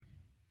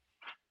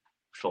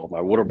Fill up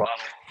my water bottle.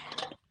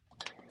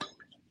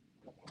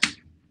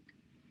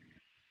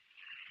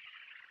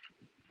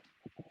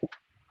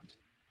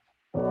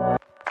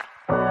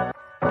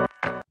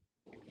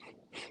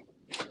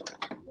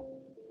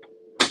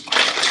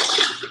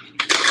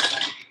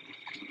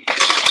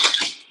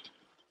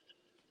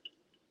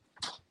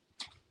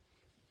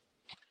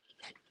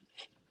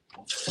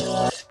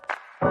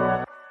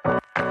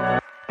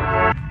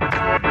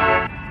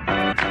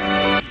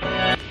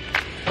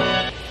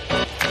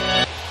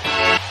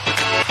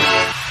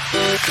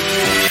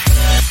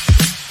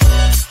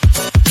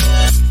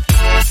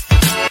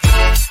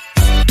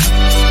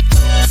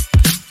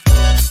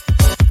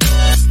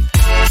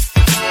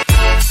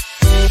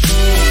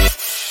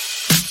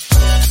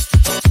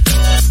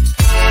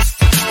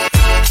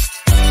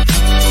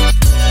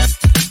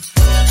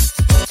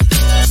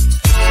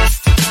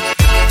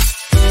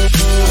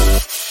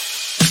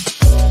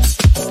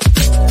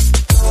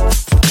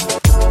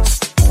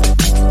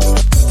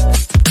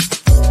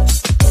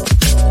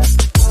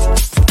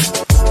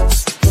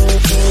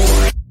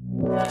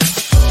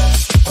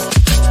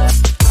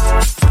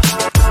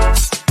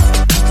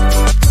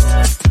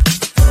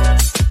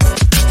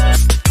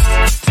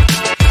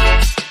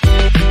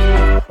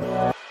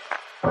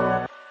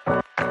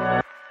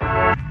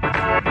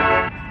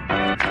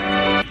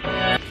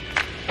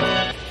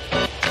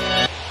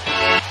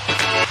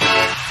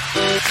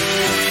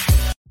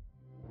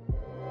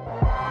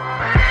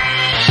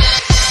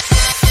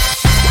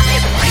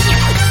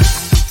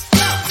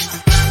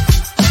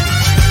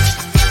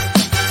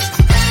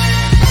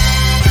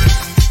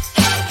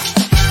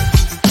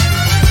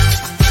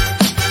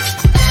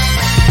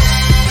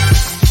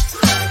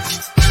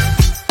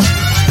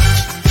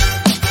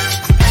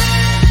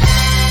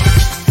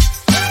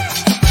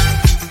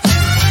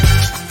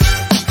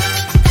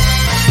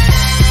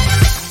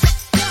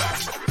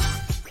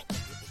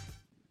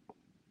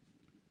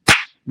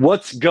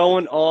 What's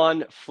going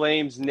on,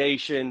 Flames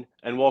Nation,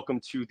 and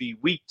welcome to the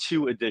Week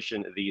 2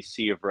 edition of the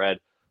Sea of Red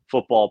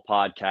Football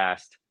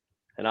Podcast.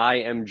 And I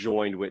am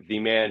joined with the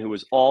man who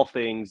is all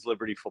things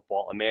Liberty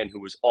football, a man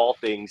who is all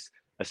things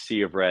a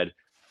Sea of Red,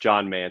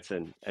 John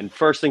Manson. And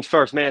first things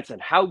first, Manson,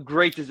 how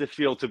great does it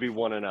feel to be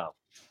 1-0?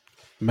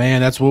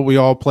 Man, that's what we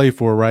all play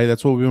for, right?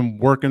 That's what we've been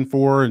working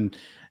for and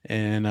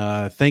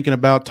thinking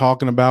about,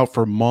 talking about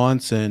for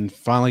months, and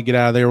finally get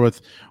out of there with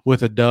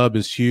a dub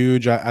is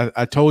huge.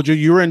 I told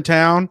you were in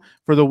town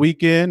for the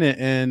weekend,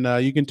 and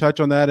you can touch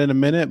on that in a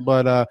minute,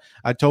 but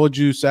I told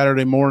you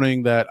Saturday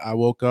morning that I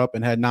woke up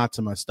and had knots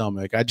in my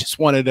stomach. I just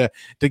wanted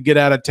to get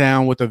out of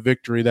town with a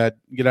victory, get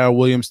out of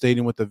Williams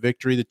Stadium with a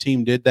victory. The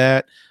team did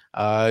that.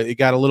 It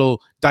got a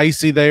little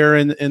dicey there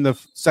in the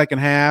second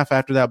half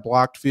after that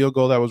blocked field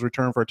goal that was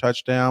returned for a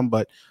touchdown,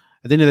 but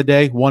at the end of the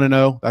day,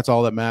 1-0, that's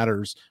all that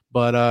matters.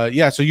 But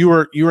yeah, so you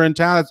were in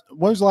town.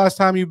 When was the last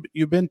time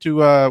you've been to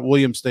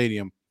Williams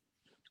Stadium?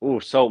 Oh,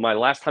 so my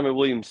last time at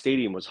Williams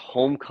Stadium was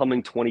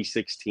homecoming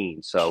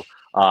 2016. So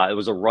it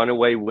was a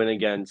runaway win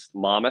against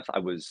Monmouth. I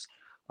was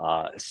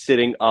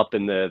sitting up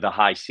in the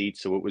high seat,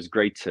 so it was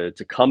great to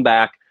come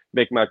back,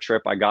 make my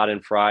trip. I got in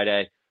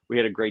Friday. We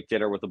had a great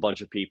dinner with a bunch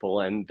of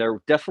people, and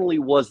there definitely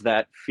was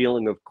that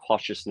feeling of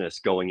cautiousness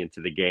going into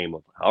the game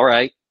of, all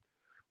right,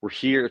 we're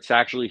here. It's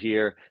actually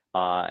here.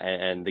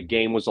 And the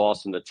game was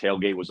awesome. The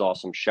tailgate was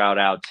awesome. Shout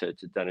out to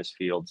Dennis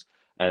Fields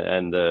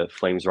and the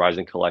Flames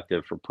Rising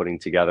Collective for putting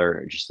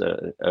together just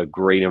a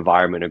great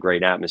environment, a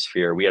great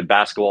atmosphere. We had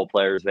basketball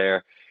players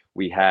there.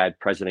 We had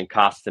President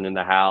Costin in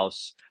the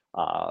house.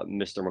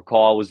 Mr.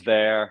 McCall was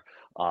there.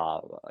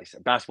 Like I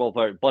said, basketball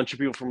player, a bunch of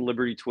people from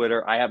Liberty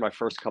Twitter. I had my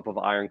first cup of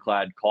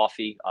Ironclad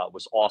coffee. It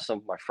was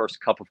awesome. My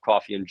first cup of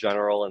coffee in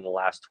general in the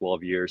last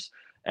 12 years.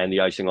 And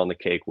the icing on the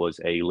cake was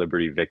a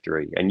Liberty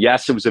victory. And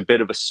yes, it was a bit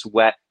of a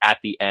sweat at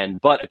the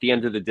end, but at the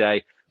end of the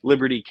day,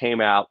 Liberty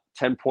came out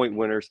 10-point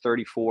winners,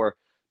 34-22.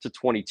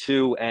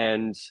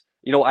 And,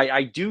 you know,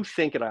 I do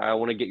think, and I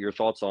want to get your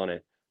thoughts on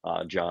it,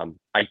 John,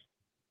 I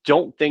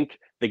don't think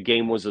the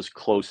game was as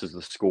close as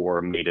the score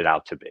made it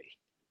out to be.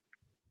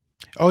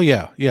 Oh,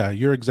 yeah,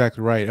 you're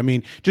exactly right. I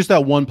mean, just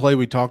that one play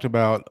we talked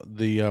about,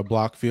 the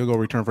block field goal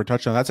return for a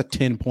touchdown, that's a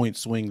 10-point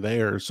swing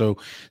there. So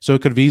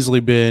it could have easily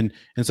been,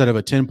 instead of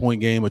a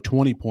 10-point game, a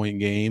 20-point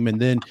game.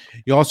 And then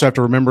you also have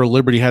to remember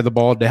Liberty had the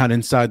ball down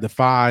inside the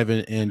 5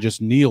 and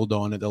just kneeled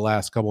on it the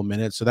last couple of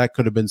minutes. So that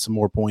could have been some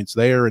more points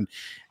there. And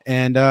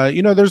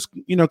you know, there's,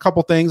 you know, a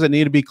couple things that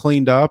need to be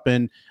cleaned up.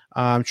 And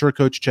I'm sure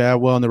Coach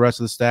Chadwell and the rest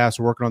of the staff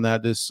are working on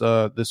that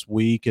this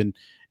week. And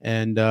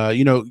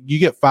you know, you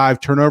get 5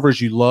 turnovers.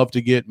 You love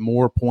to get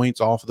more points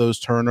off of those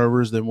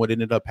turnovers than what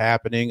ended up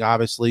happening.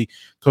 Obviously,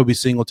 Kobe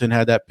Singleton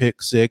had that pick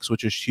 6,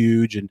 which is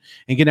huge, and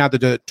getting out to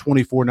the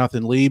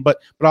 24-0 lead. But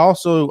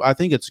also, I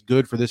think it's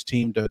good for this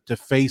team to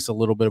face a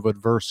little bit of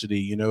adversity.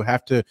 You know,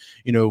 have to,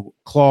 you know,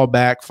 claw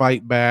back,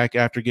 fight back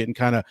after getting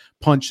kind of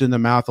punched in the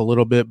mouth a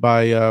little bit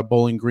by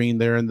Bowling Green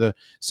there in the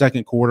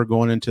second quarter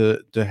going into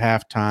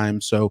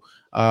halftime. So.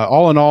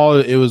 All in all,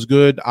 it was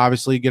good.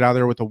 Obviously, get out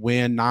there with a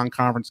win,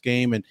 non-conference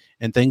game,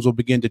 and things will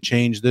begin to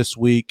change this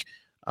week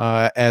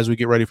as we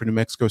get ready for New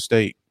Mexico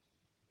State.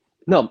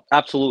 No,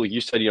 absolutely. You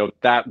said,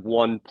 that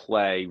one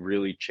play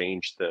really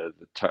changed the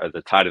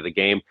tide of the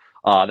game.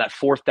 That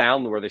fourth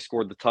down where they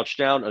scored the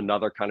touchdown,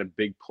 another kind of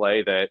big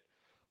play that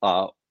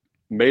uh,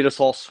 made us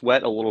all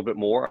sweat a little bit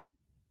more.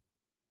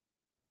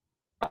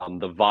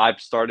 The vibe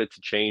started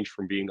to change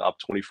from being up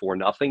 24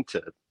 nothing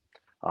to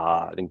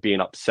I think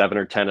being up 7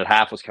 or 10 at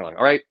half was kind of like,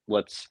 all right,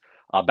 let's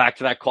back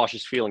to that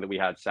cautious feeling that we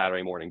had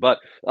Saturday morning. But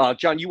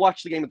John, you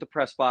watched the game at the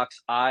press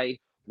box. I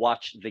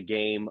watched the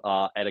game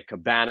at a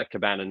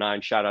Cabana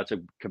 9. Shout out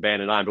to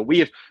Cabana 9. But we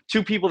have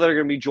two people that are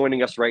going to be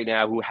joining us right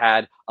now who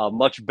had a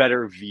much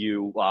better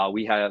view.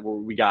 We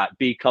got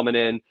B coming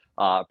in,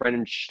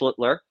 Brendan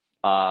Schlittler,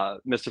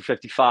 Mr.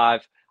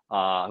 55,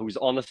 who was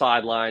on the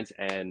sidelines,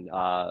 and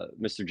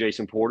Mr.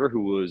 Jason Porter,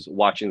 who was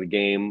watching the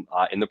game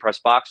in the press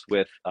box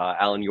with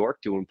Alan York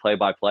doing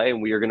play-by-play.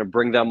 And we are going to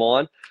bring them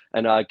on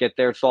and get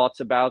their thoughts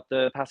about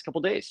the past couple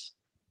days.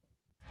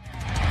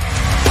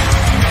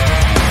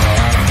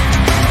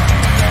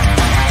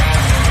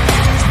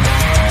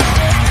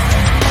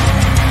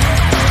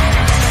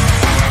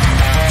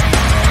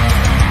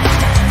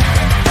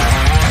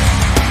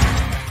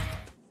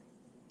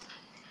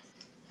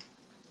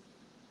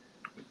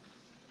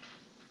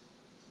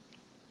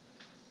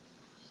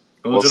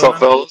 What's up,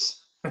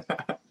 fellas?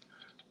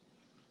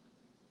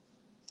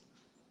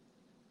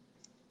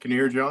 Can you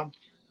hear John?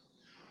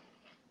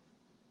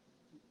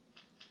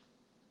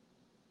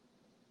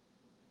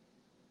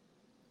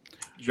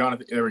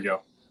 Jonathan, there we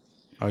go.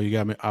 Oh, you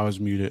got me. I was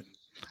muted.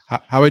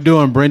 How we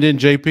doing, Brendan,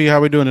 JP? How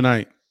we doing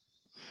tonight?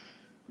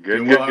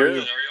 Good. How are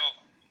Y'all?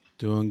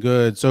 Doing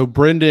good. So,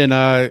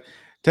 Brendan,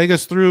 take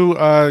us through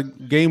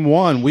game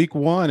one, week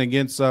one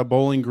against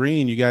Bowling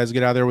Green. You guys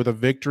get out there with a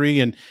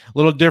victory, and a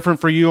little different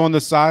for you on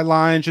the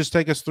sidelines. Just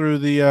take us through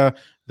the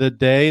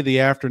day, the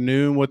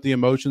afternoon, what the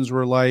emotions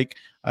were like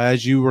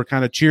as you were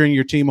kind of cheering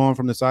your team on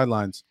from the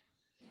sidelines.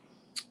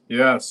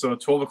 Yeah, so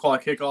 12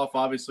 o'clock kickoff.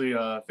 Obviously,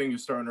 things are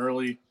starting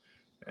early,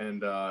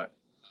 and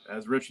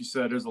as Richie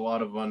said, there's a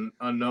lot of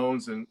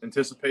unknowns, and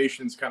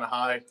anticipation's kind of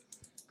high.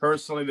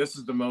 Personally, this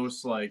is the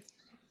most like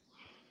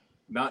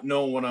not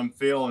knowing what I'm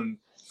feeling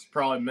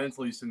probably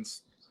mentally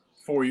since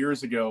 4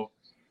 years ago.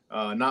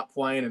 Not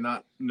playing and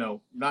not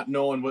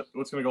knowing what's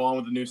going to go on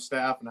with the new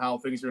staff and how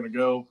things are going to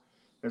go.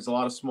 There's a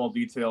lot of small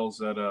details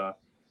that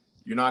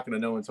you're not going to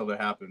know until they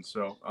happen.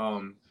 So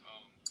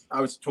I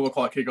was 12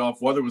 o'clock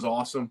kickoff. Weather was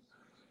awesome.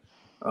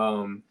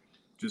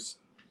 Just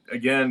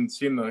again,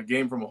 seeing the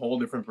game from a whole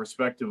different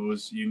perspective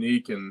was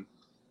unique,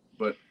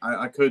 but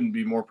I couldn't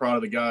be more proud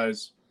of the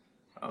guys.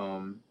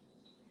 Go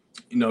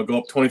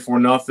up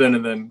 24-0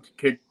 and then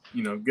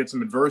get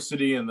some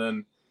adversity, and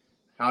then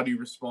how do you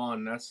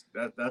respond? That's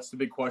the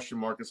big question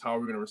mark, is how are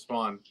we going to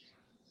respond?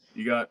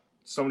 You got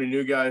so many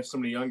new guys, so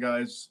many young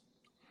guys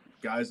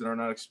that are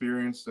not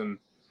experienced, and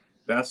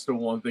that's the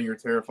one thing you're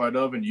terrified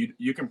of. And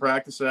you can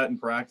practice that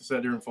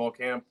during fall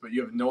camp, but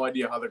you have no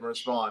idea how they're going to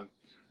respond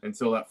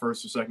until that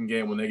first or second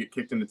game when they get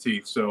kicked in the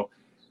teeth. So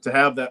to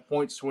have that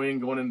point swing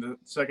going into the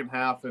second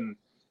half and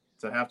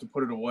to have to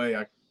put it away,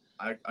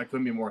 I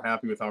couldn't be more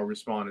happy with how we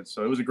responded.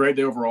 So it was a great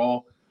day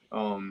overall.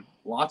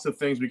 Lots of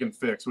things we can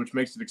fix, which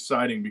makes it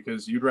exciting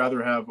because you'd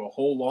rather have a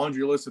whole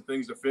laundry list of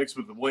things to fix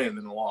with the win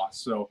than the loss.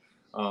 So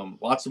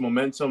lots of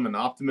momentum and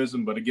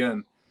optimism, but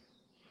again,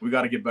 we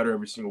got to get better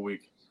every single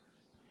week.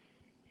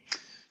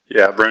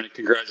 Yeah, Brandon,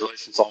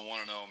 congratulations on 1-0,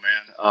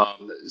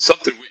 man.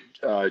 Something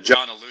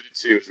John alluded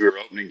to as we were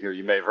opening here,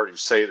 you may have heard him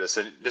say this,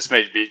 and this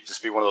may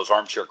just be one of those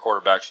armchair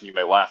quarterbacks, and you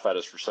may laugh at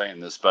us for saying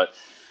this, but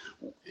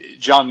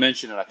John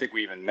mentioned, and I think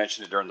we even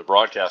mentioned it during the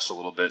broadcast a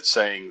little bit,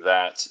 saying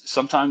that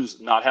sometimes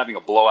not having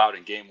a blowout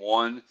in game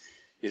one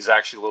is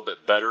actually a little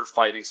bit better,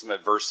 fighting some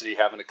adversity,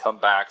 having to come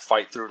back,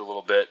 fight through it a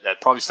little bit.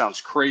 That probably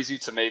sounds crazy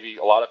to maybe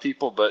a lot of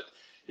people, but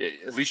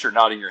at least you're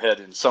nodding your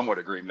head in somewhat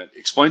agreement.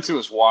 Explain to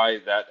us why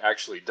that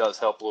actually does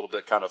help a little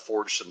bit, kind of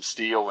forge some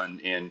steel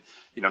and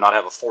not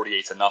have a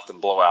 48-0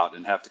 blowout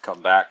and have to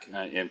come back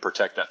and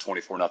protect that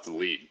 24-0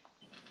 lead.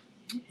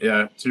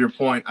 Yeah, to your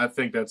point, I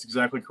think that's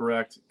exactly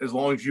correct, as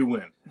long as you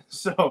win.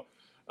 So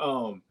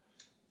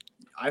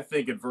I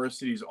think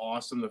adversity is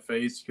awesome to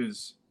face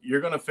because you're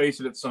going to face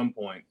it at some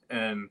point.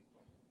 And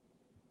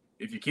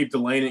if you keep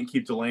delaying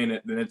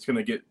it, then it's going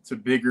to get to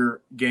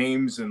bigger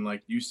games, and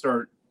like you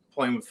start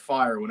playing with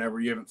fire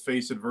whenever you haven't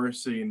faced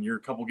adversity and you're a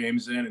couple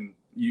games in and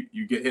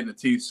you get hit in the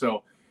teeth.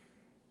 So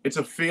it's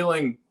a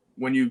feeling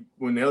when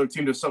the other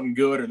team does something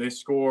good or they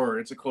score or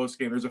it's a close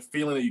game, there's a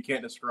feeling that you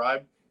can't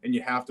describe, and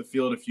you have to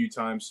feel it a few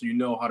times so you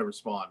know how to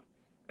respond.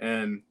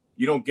 And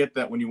you don't get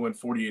that when you win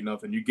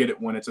 48-0. You get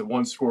it when it's a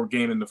one-score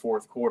game in the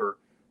fourth quarter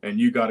and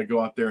you got to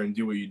go out there and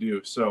do what you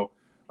do. So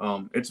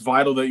it's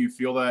vital that you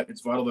feel that.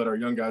 It's vital that our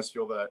young guys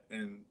feel that,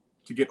 and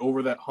to get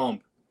over that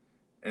hump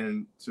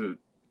and to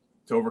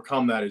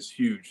overcome that is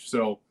huge.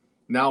 So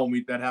now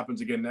when that happens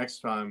again next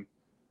time,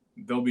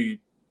 they'll be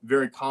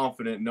very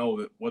confident, know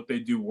that what they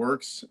do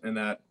works and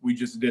that we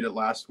just did it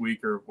last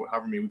week or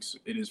however many weeks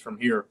it is from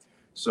here.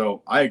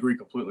 So I agree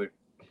completely.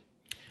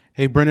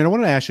 Hey, Brendan, I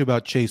want to ask you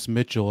about Chase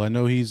Mitchell. I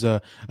know he's a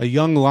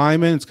young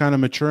lineman. It's kind of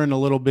maturing a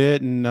little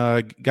bit and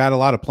got a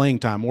lot of playing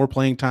time, more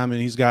playing time than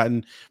he's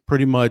gotten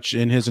pretty much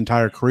in his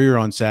entire career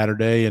on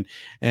Saturday.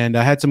 And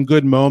I had some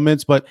good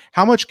moments, but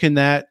how much can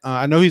that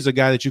I know he's a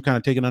guy that you've kind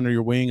of taken under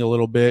your wing a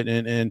little bit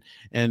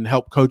and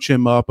help coach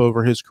him up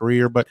over his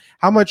career. But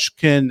how much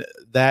can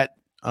that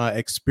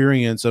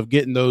experience of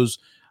getting those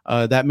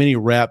that many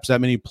reps,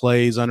 that many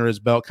plays under his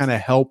belt kind of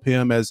help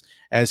him as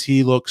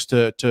he looks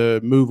to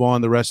move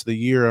on the rest of the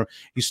year?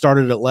 He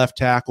started at left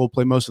tackle,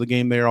 played most of the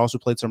game there, also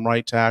played some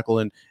right tackle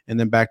and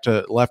then back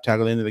to left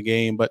tackle at the end of the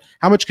game. But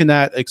how much can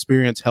that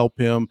experience help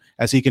him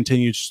as he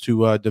continues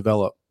to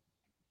develop?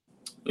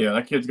 Yeah,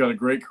 that kid's got a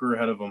great career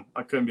ahead of him.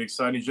 I couldn't be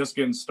excited. He's just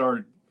getting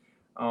started.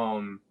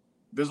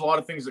 There's a lot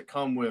of things that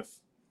come with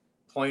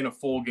playing a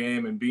full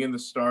game and being the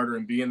starter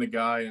and being the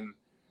guy and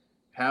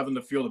having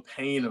to feel the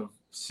pain of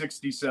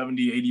 60,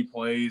 70, 80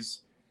 plays,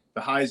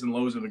 the highs and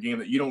lows of a game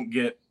that you don't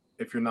get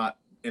if you're not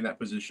in that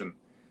position.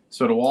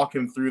 So to walk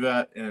him through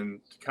that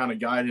and to kind of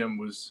guide him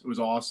was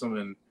awesome.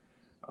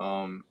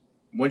 And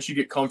once you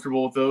get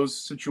comfortable with those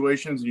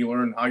situations and you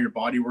learn how your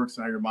body works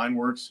and how your mind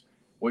works,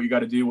 what you got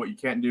to do, what you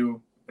can't do,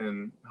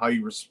 and how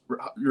your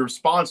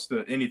response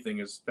to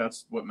anything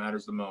that's what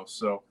matters the most.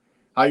 So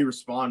how you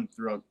respond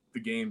throughout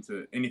the game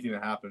to anything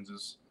that happens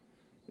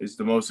is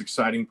the most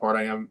exciting part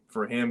I am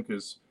for him,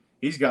 because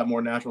he's got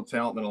more natural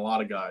talent than a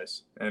lot of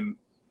guys, and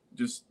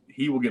just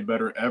he will get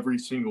better every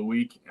single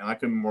week. And I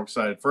couldn't be more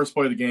excited. First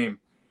play of the game,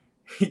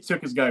 he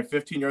took his guy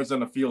 15 yards down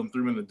the field and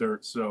threw him in the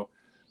dirt. So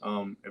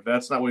if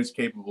that's not what he's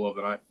capable of,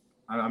 then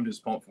I'm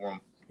just pumped for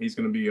him. He's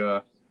gonna be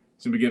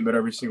getting better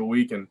every single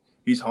week, and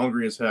he's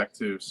hungry as heck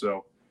too.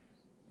 So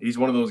he's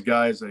one of those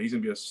guys that he's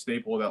gonna be a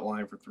staple of that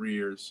line for 3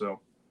 years. So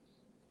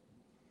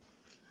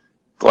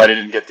Glad he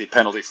didn't get the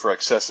penalty for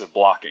excessive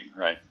blocking,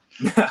 right?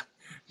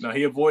 no,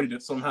 he avoided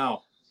it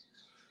somehow.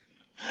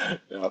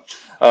 Yeah.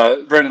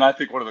 Brendan, I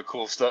think one of the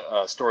cool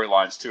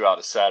storylines too out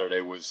of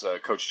Saturday was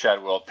Coach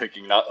Chadwell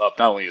picking up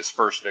not only his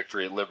first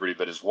victory at Liberty,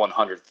 but his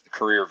 100th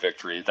career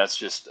victory. That's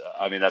just,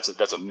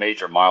 that's a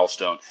major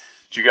milestone.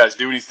 Did you guys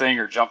do anything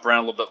or jump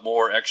around a little bit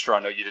more extra? I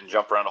know you didn't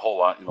jump around a whole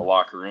lot in the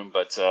locker room,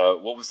 but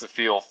what was the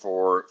feel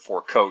for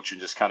Coach and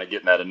just kind of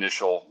getting that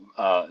initial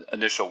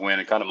win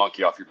and kind of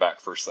monkey off your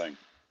back first thing?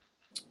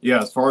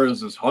 Yeah, as far as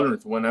his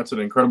 100th win, that's an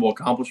incredible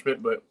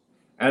accomplishment. But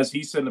as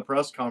he said in the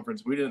press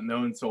conference, we didn't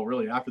know until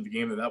really after the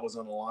game that was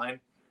on the line.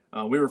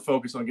 We were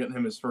focused on getting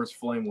him his first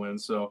Flame win.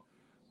 So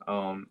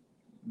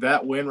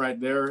that win right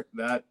there,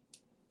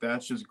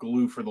 that's just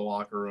glue for the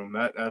locker room.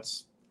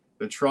 That's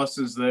the trust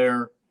is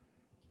there,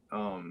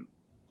 and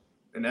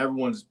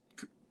everyone's.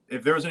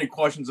 If there was any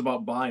questions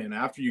about buy-in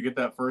after you get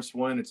that first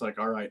win, it's like,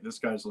 all right, this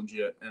guy's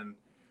legit. And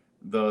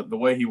the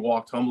way he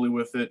walked humbly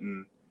with it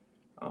and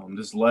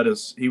just let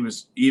us. He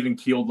was even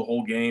keeled the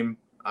whole game.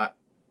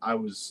 I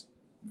was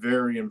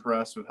very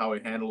impressed with how he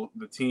handled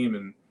the team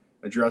and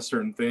addressed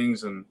certain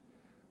things. And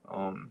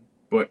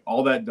but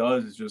all that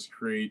does is just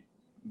create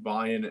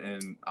buy-in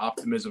and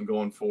optimism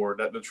going forward.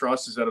 That the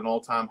trust is at an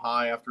all-time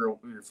high after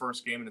your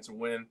first game, and it's a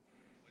win.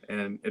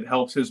 And it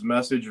helps his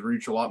message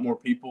reach a lot more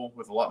people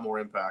with a lot more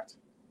impact.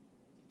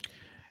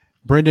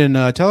 Brendan,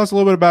 tell us a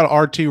little bit about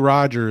RT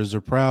Rogers, a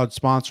proud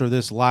sponsor of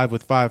this Live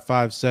with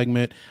 5-5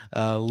 segment,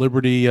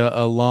 Liberty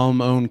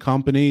alum-owned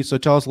company. So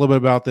tell us a little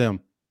bit about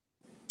them.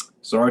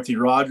 So RT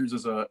Rogers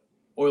is a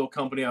oil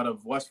company out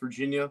of West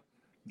Virginia,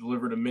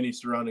 delivered to many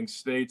surrounding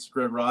states.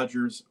 Greg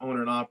Rogers, owner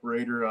and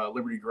operator,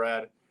 Liberty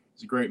grad.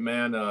 He's a great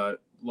man,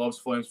 loves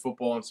Flames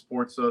football and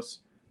supports us.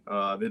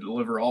 They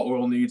deliver all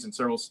oil needs in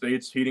several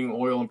states. Heating,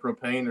 oil, and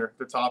propane are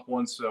the top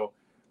ones. So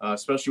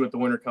especially with the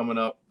winter coming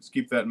up, just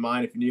keep that in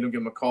mind. If you need them,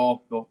 give them a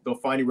call. They'll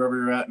find you wherever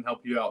you're at and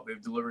help you out.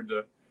 They've delivered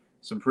to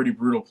some pretty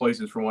brutal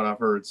places from what I've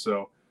heard.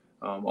 So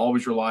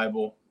always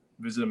reliable.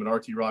 Visit them at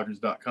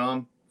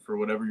rtrogers.com for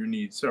whatever your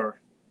needs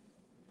are.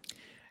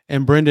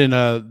 And Brendan,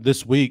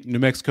 this week, New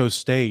Mexico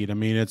State. I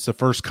mean, it's the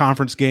first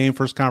conference game,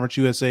 first Conference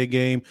USA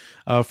game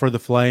for the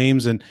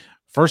Flames, and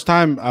first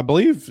time, I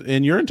believe,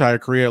 in your entire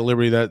career at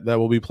Liberty that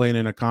will be playing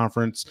in a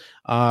conference.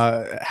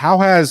 How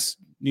has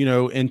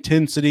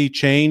intensity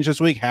changed this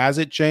week? Has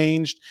it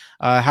changed?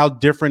 How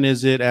different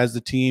is it as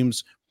the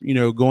teams,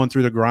 going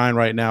through the grind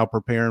right now,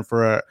 preparing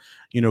for a,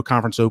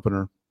 conference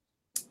opener?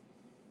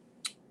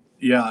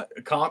 Yeah,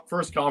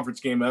 first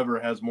conference game ever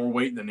has more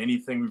weight than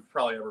anything we've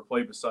probably ever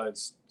played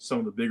besides some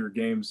of the bigger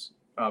games,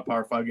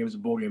 Power 5 games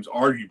and bowl games,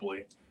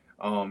 arguably.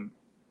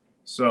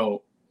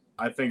 So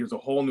I think there's a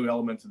whole new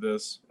element to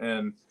this.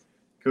 And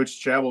Coach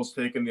Chadwell's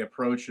taken the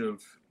approach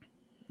of,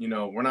 this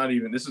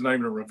is not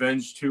even a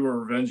revenge tour or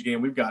revenge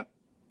game. We've got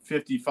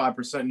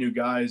 55% new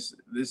guys.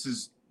 This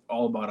is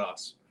all about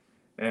us.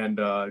 And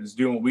just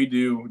doing what we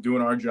do,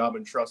 doing our job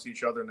and trust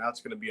each other, and that's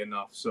going to be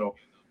enough. So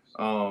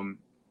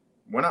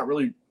we're not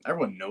really –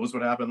 everyone knows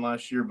what happened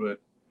last year,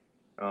 but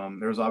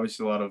there's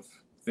obviously a lot of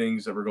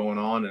things that were going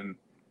on, and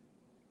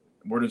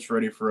we're just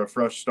ready for a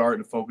fresh start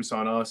and to focus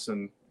on us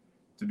and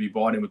to be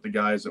bought in with the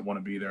guys that want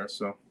to be there.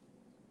 So.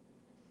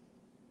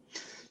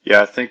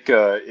 Yeah, I think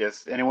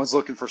if anyone's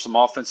looking for some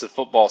offensive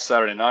football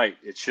Saturday night,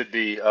 it should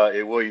be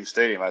at Williams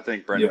Stadium. I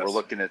think, Brendan, we're Yes.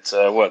 looking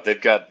at what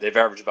they've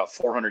averaged about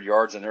 400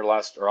 yards in their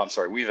last, or I'm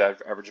sorry, we've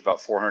averaged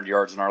about 400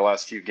 yards in our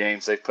last few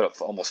games. They've put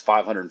up almost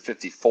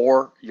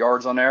 554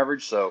 yards on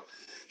average, so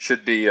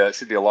should be a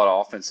lot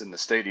of offense in the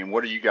stadium.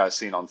 What are you guys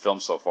seeing on film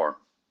so far?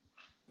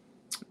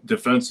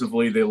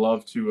 Defensively, they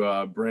love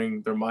to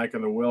bring their Mike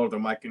and their Will or their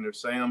Mike and their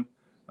Sam.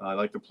 I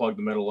like to plug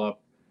the middle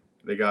up.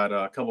 They got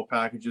a couple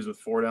packages with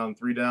 4 down,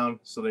 3 down,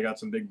 so they got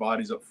some big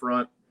bodies up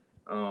front.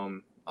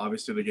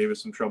 Obviously, they gave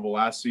us some trouble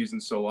last season,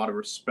 so a lot of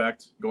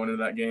respect going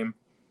into that game.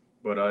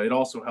 But it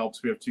also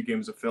helps. We have 2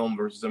 games of film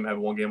versus them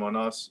having 1 game on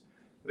us.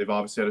 They've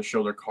obviously had to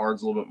show their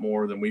cards a little bit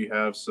more than we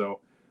have. So,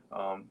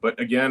 but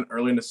again,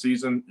 early in the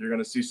season, you're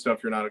going to see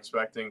stuff you're not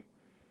expecting.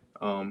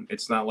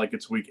 It's not like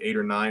it's week 8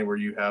 or 9 where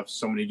you have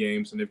so many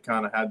games and they've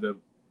kind of had to,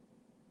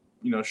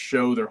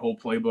 show their whole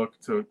playbook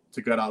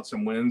to gut out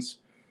some wins.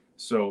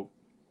 So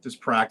just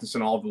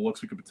practicing all of the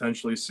looks we could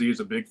potentially see is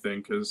a big thing,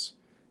 because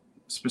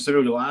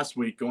specifically last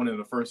week going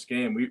into the first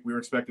game, we were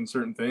expecting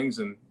certain things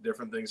and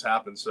different things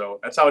happen.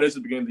 So that's how it is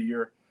at the beginning of the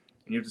year.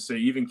 And you have to stay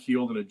even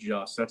keeled and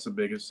adjust. That's the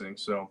biggest thing.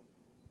 So,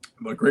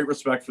 but great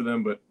respect for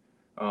them. But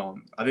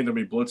I think they'll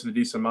be blitzing a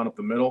decent amount up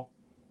the middle.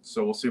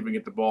 So we'll see if we can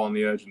get the ball on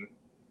the edge and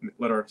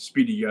let our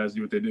speedy guys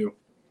do what they do.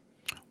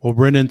 Well,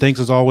 Brendan, thanks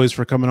as always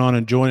for coming on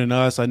and joining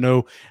us. I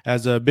know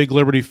as a big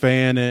Liberty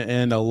fan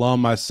and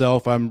alum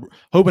myself, I'm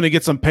hoping to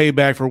get some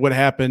payback for what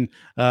happened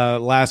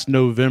last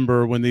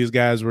November when these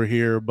guys were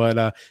here.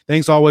 But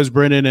thanks always,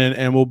 Brendan,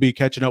 and we'll be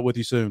catching up with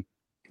you soon.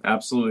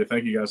 Absolutely.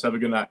 Thank you, guys. Have a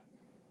good night.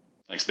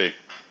 Thanks, Steve.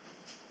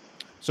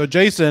 So,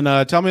 Jason,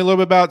 tell me a little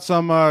bit about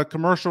some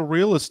commercial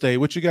real estate.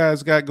 What you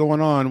guys got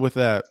going on with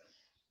that?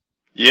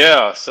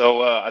 Yeah,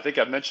 so I think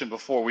I mentioned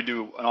before we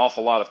do an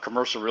awful lot of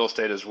commercial real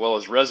estate as well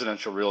as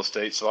residential real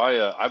estate. So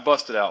I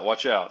busted out.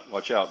 Watch out,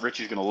 watch out.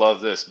 Richie's going to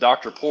love this.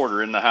 Dr.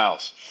 Porter in the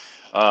house.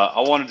 I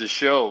wanted to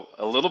show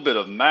a little bit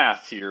of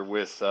math here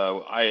with,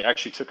 I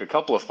actually took a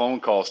couple of phone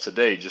calls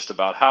today just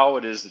about how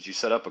it is that you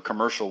set up a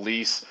commercial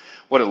lease,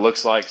 what it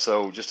looks like.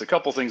 So just a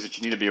couple things that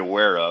you need to be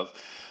aware of.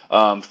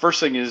 First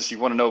thing is you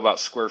want to know about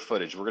square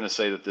footage. We're going to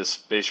say that this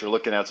space you're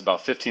looking at is about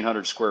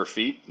 1,500 square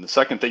feet. And the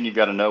second thing you've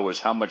got to know is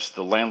how much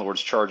the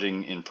landlord's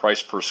charging in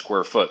price per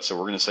square foot. So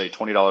we're going to say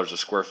 $20 a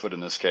square foot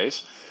in this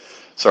case.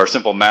 So our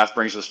simple math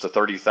brings us to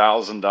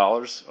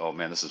 $30,000. Oh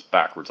man, this is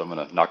backwards. I'm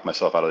going to knock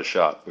myself out of the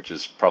shot, which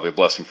is probably a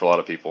blessing for a lot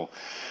of people.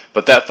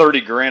 But that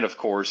 30 grand, of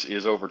course,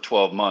 is over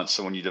 12 months.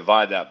 So when you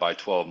divide that by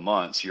 12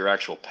 months, your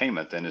actual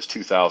payment then is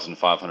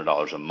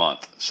 $2,500 a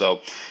month.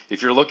 So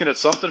if you're looking at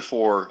something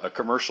for a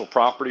commercial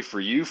property for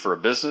you, for a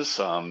business,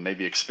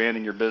 maybe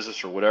expanding your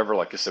business or whatever,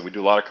 like I said, we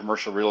do a lot of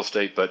commercial real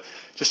estate, but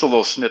just a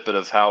little snippet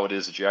of how it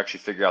is that you actually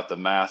figure out the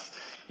math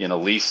in a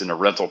lease and a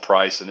rental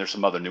price. And there's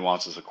some other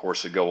nuances, of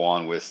course, that go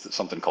on with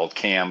something called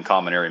CAM,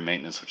 common area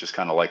maintenance, which is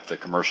kind of like the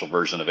commercial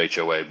version of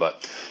HOA.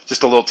 But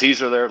just a little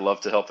teaser there.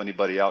 Love to help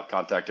anybody out.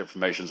 Contact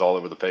information's all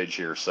over the page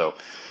here. So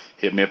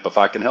hit me up if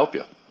I can help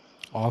you.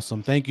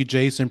 Awesome. Thank you,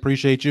 Jason.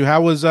 Appreciate you.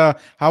 How was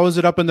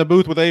it up in the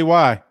booth with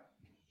AY?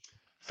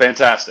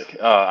 Fantastic.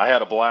 I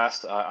had a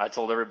blast. I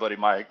told everybody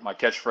my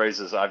catchphrase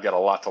is I've got a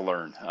lot to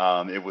learn.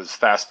 It was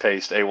fast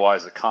paced. AY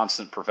is a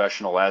constant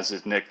professional, as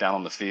is Nick down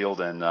on the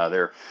field, and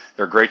they're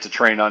great to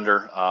train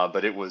under.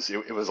 But it was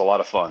a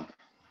lot of fun.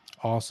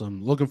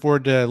 Awesome. Looking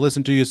forward to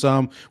listening to you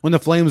some when the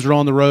Flames are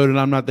on the road and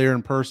I'm not there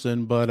in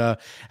person. But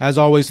as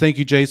always, thank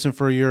you, Jason,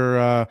 for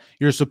your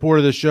support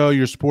of the show,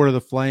 your support of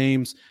the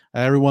Flames.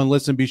 Everyone,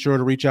 listen, be sure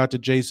to reach out to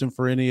Jason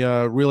for any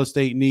real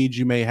estate needs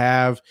you may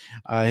have.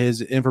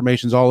 His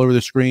information's all over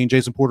the screen.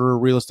 Jason Porter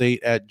Real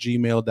Estate at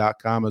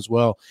gmail.com as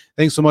well.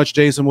 Thanks so much,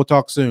 Jason. We'll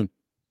talk soon.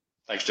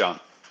 Thanks, John.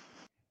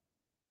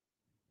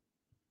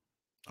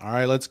 All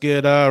right, let's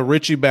get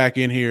Richie back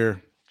in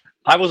here.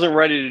 I wasn't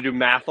ready to do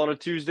math on a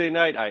Tuesday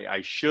night. I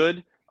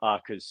should,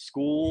 because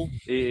school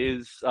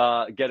is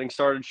getting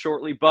started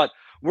shortly. But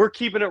we're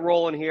keeping it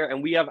rolling here,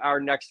 and we have our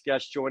next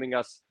guest joining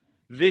us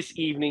this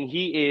evening.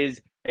 He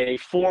is a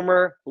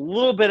former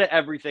little bit of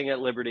everything at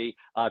Liberty.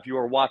 If you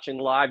are watching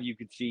live, you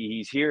can see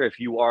he's here. If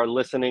you are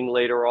listening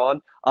later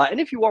on,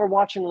 and if you are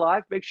watching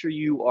live, make sure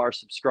you are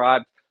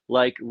subscribed,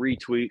 like,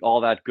 retweet,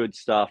 all that good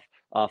stuff.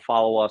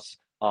 Follow us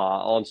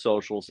on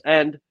socials.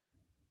 And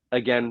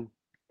again,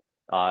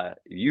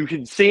 you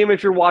can see him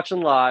if you're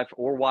watching live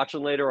or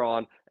watching later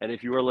on. And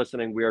if you are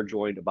listening, we are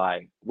joined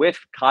with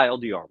Kyle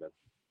DeArmond.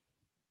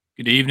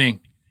 Good evening.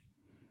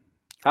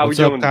 How What's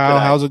we up, doing Kyle?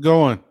 today? How's it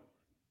going?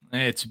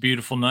 Hey, it's a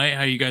beautiful night.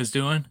 How you guys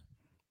doing?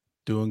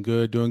 Doing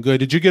good, doing good.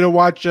 Did you get to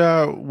watch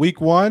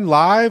week 1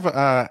 live?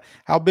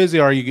 How busy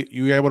are you?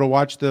 You able to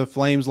watch the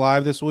Flames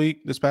live this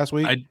past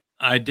week?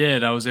 I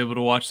did. I was able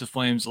to watch the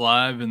Flames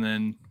live and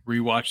then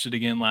rewatched it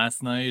again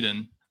last night,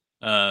 and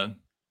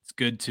it's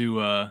good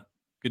to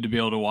be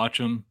able to watch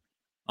them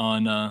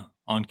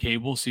on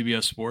cable,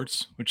 CBS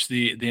Sports, which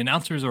the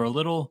announcers are a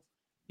little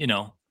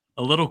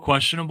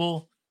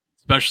questionable,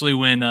 especially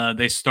when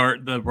they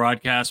start the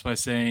broadcast by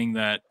saying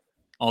that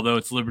although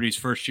it's Liberty's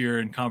first year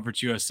in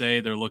Conference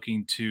USA, they're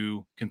looking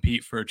to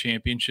compete for a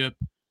championship.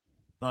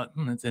 Thought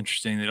that's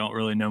interesting. They don't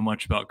really know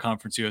much about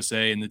Conference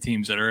USA and the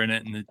teams that are in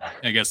it, and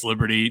I guess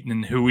Liberty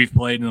and who we've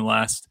played in the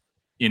last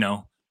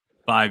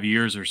 5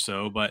 years or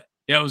so. But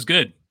yeah, it was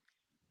good.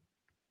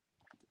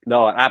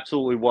 No, it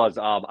absolutely was.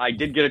 I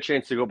did get a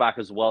chance to go back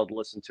as well to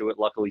listen to it.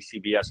 Luckily,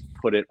 CBS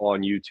put it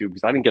on YouTube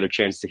because I didn't get a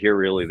chance to hear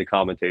really the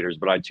commentators,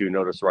 but I too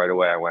noticed right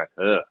away. I went,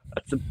 ugh,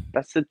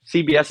 that's it.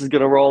 CBS is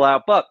going to roll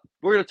out. But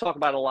we're going to talk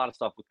about a lot of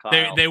stuff with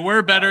Kyle. They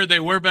were better.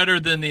 They were better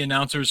than the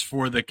announcers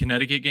for the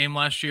Connecticut game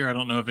last year. I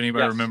don't know if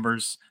anybody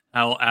remembers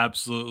how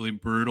absolutely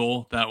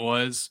brutal that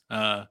was.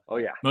 Oh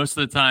yeah. Most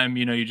of the time,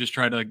 you just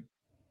try to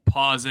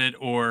pause it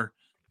or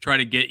try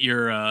to get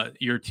your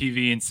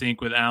TV in sync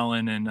with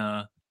Alan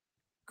and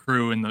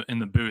crew in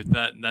the booth.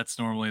 That's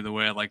normally the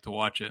way I like to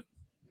watch it.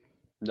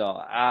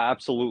 No,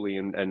 absolutely.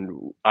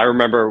 And I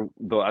remember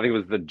I think it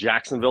was the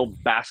Jacksonville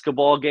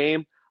basketball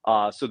game.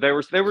 So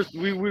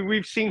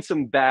we've seen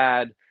some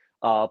bad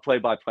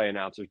play-by-play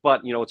announcers,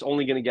 but it's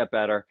only going to get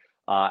better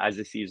as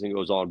the season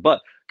goes on.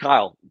 But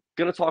Kyle,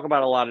 going to talk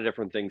about a lot of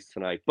different things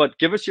tonight, but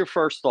give us your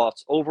first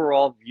thoughts,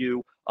 overall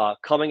view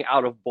coming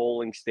out of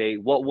Bowling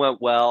State. What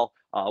went well?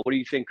 What do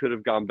you think could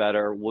have gone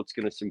better? What's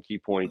going to some key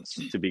points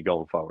to be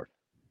going forward?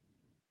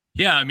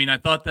 Yeah, I mean, I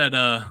thought that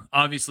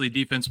obviously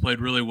defense played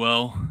really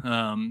well.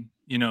 The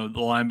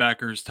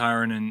linebackers,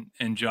 Tyron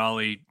and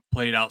Jolly,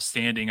 played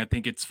outstanding. I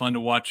think it's fun to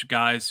watch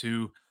guys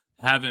who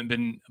haven't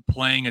been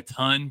playing a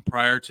ton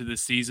prior to the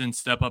season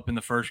step up in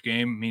the first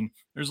game. I mean,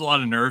 there's a lot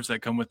of nerves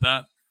that come with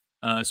that,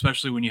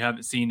 especially when you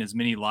haven't seen as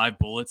many live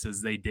bullets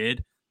as they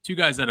did. Two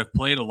guys that have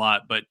played a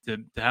lot, but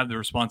to have the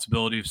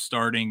responsibility of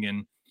starting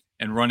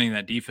and running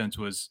that defense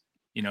was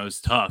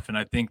tough. And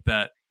I think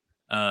that,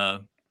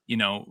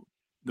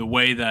 the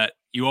way that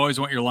you always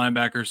want your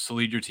linebackers to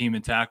lead your team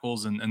in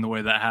tackles, and the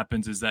way that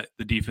happens is that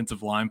the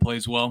defensive line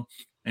plays well.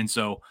 And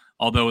so,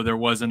 although there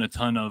wasn't a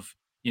ton of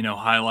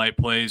highlight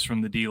plays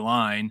from the D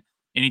line,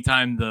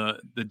 anytime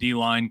the D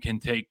line can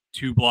take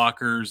two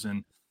blockers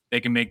and they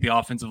can make the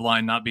offensive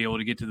line not be able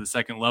to get to the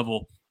second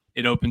level,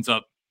 it opens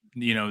up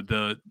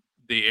the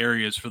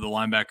areas for the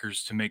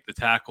linebackers to make the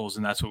tackles,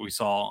 and that's what we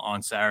saw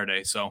on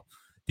Saturday. So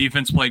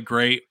defense played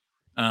great.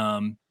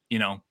 I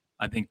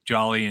think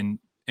Jolly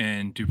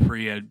and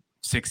Dupree had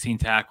 16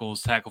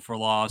 tackles, tackle for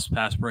loss,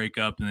 pass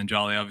breakup, and then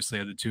Jolly obviously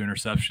had the 2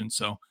 interceptions.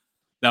 So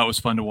that was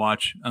fun to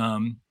watch.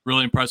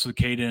 Really impressed with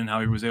Caden and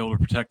how he was able to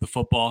protect the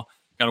football.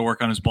 Got to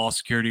work on his ball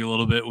security a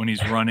little bit when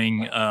he's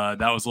running.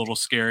 That was a little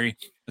scary.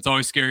 It's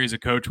always scary as a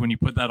coach when you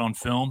put that on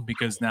film,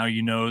 because now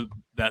you know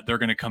that they're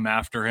going to come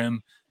after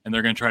him and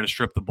they're going to try to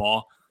strip the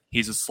ball.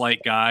 He's a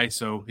slight guy,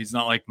 so he's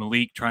not like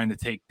Malik trying to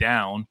take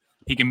down.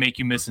 He can make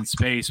you miss in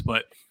space,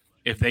 but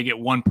if they get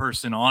one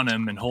person on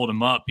him and hold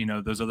him up,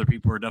 those other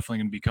people are definitely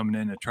going to be coming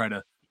in to try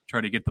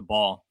to get the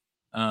ball.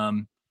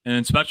 And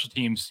in special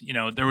teams,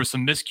 there was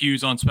some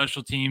miscues on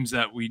special teams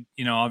that we,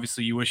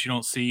 obviously you wish you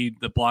don't see.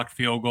 The blocked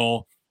field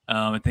goal.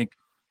 I think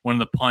one of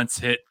the punts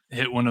hit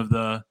one of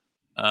the,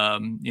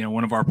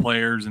 one of our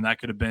players, and that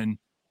could have been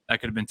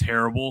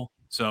terrible.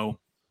 So,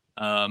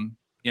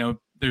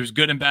 there's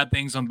good and bad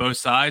things on both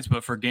sides,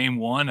 but for game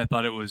one, I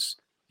thought it was,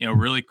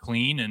 really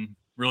clean, and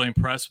really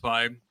impressed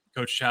by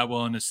Coach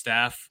Chadwell and his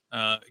staff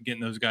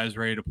getting those guys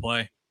ready to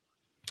play.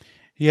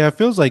 Yeah, it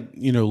feels like,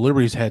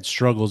 Liberty's had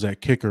struggles at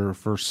kicker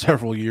for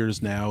several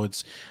years now.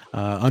 It's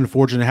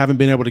unfortunate. Haven't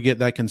been able to get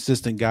that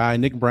consistent guy.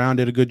 Nick Brown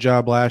did a good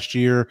job last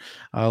year,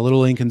 a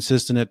little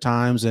inconsistent at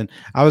times. And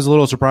I was a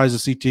little surprised to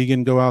see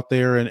Teagan go out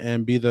there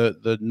and be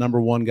the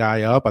number one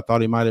guy up. I thought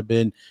he might have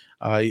been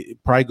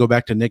probably go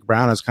back to Nick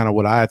Brown as kind of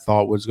what I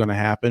thought was going to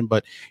happen.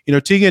 But,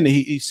 Teagan,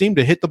 he seemed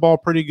to hit the ball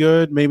pretty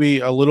good, maybe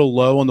a little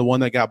low on the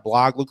one that got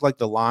blocked. Looked like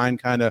the line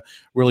kind of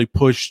really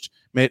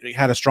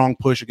had a strong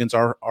push against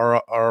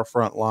our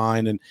front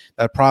line, and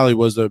that probably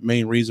was the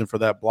main reason for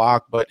that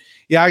block. But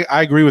yeah,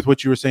 I agree with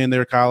what you were saying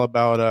there, Kyle,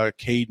 about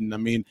Caden. I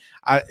mean,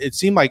 it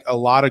seemed like a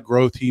lot of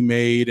growth he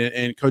made,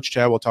 and Coach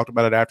Chadwell talked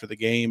about it after the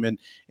game,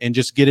 and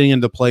just getting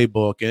in the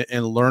playbook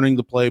and learning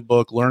the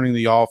playbook, learning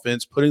the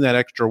offense, putting that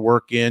extra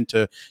work in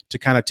to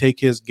kind of take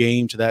his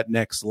game to that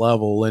next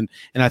level. And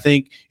I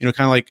think, kind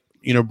of like,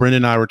 Brendan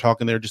and I were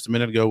talking there just a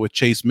minute ago with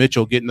Chase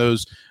Mitchell getting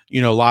those,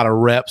 a lot of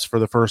reps for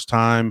the first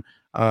time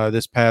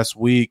this past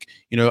week.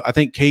 I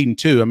think Caden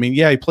too. I mean,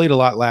 yeah, he played a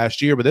lot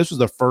last year, but this was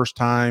the first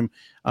time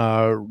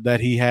that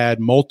he had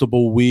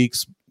multiple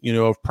weeks,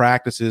 of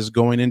practices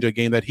going into a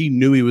game that he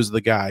knew he was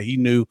the guy. He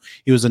knew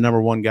he was the number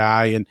one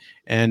guy,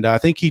 and I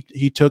think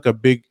he took a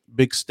big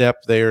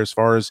step there as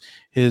far as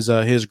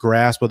his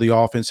grasp of the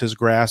offense, his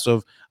grasp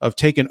of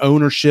taking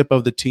ownership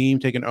of the team,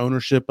 taking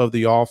ownership of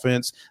the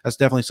offense. That's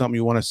definitely something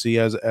you want to see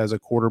as a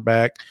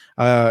quarterback.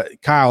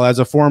 Kyle, as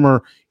a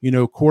former,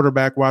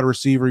 quarterback, wide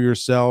receiver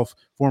yourself,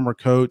 former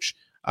coach,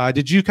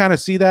 did you kind of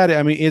see that?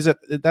 I mean,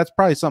 that's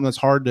probably something that's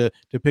hard to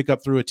pick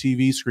up through a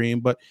TV screen,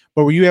 but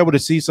were you able to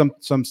see some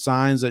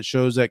signs that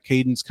shows that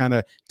Caden's kind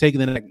of taking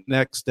the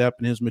next step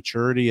in his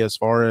maturity as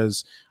far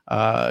as,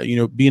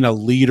 being a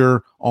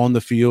leader on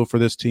the field for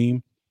this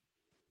team?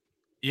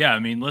 Yeah, I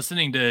mean,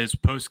 listening to his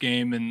post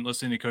game and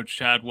listening to Coach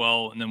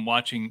Chadwell, and then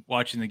watching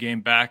the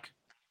game back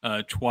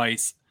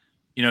twice,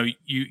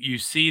 you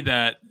see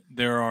that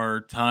there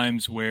are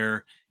times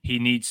where he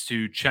needs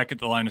to check at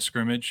the line of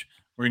scrimmage,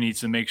 where he needs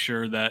to make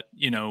sure that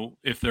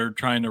if they're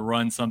trying to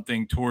run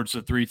something towards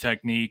the 3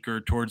 technique or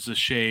towards the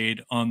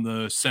shade on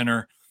the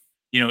center,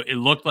 it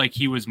looked like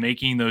he was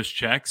making those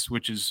checks,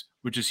 which is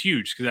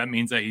huge, because that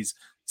means that he's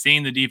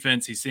seeing the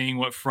defense, he's seeing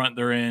what front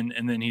they're in,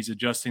 and then he's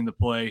adjusting the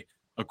play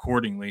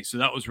accordingly. So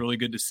that was really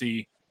good to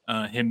see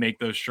him make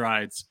those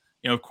strides.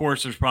 Of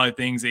course, there's probably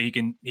things that he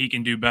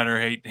can do better.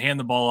 Hey, hand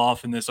the ball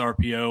off in this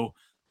RPO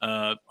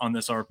on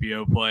this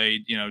RPO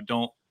play.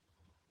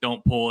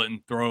 Don't pull it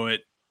and throw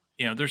it.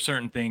 There's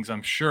certain things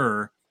I'm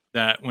sure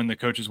that when the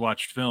coaches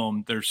watched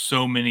film, there's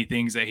so many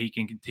things that he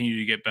can continue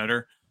to get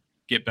better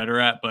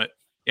at. But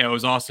yeah, it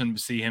was awesome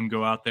to see him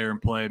go out there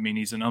and play. I mean,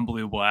 he's an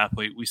unbelievable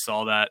athlete. We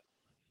saw that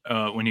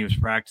when he was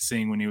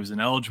practicing, when he was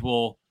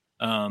ineligible.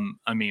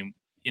 I mean,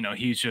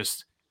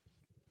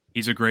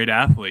 he's a great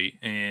athlete,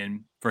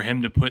 and for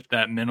him to put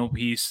that mental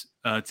piece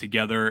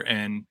together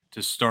and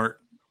to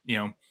start,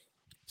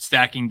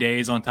 stacking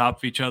days on top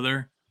of each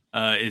other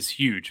is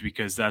huge,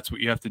 because that's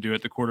what you have to do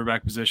at the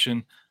quarterback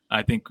position.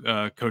 I think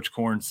Coach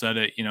Korn said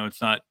it.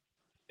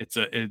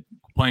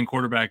 Playing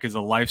quarterback is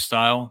a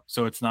lifestyle.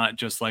 So it's not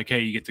just like, hey,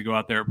 you get to go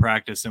out there at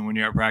practice, and when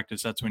you're at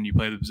practice, that's when you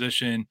play the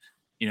position.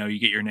 You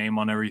get your name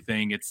on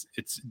everything. It's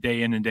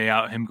day in and day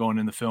out, him going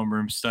in the film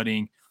room,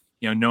 studying,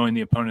 knowing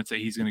the opponents that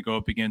he's going to go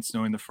up against,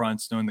 knowing the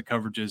fronts, knowing the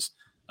coverages.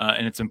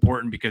 And it's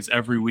important because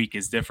every week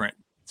is different.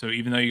 So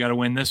even though you got to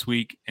win this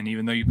week, and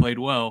even though you played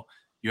well,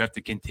 you have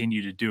to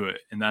continue to do it.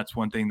 And that's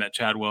one thing that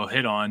Chadwell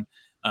hit on.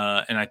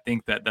 And I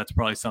think that that's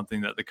probably something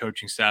that the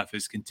coaching staff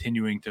is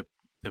continuing to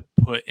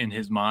put in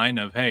his mind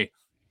of, hey,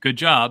 good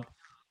job.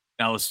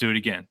 Now let's do it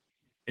again.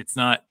 It's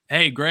not,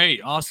 hey, great,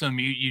 awesome,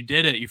 you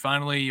did it. You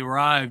finally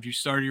arrived. You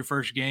started your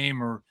first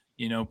game, or,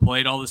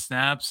 played all the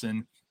snaps,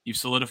 and you've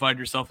solidified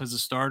yourself as a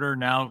starter.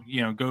 Now,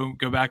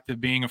 go back to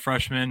being a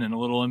freshman and a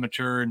little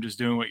immature and just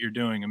doing what you're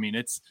doing. I mean,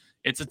 it's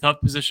a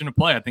tough position to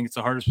play. I think it's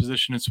the hardest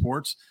position in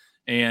sports.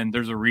 And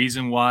there's a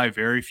reason why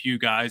very few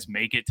guys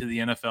make it to the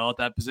NFL at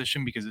that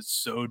position, because it's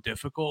so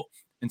difficult.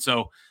 And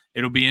so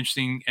it'll be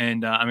interesting.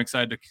 And I'm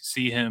excited to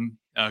see him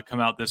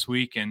come out this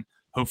week, and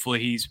hopefully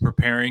he's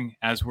preparing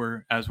as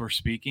we're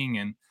speaking,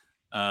 and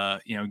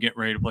getting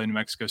ready to play New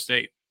Mexico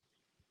State.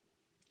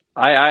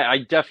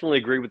 I definitely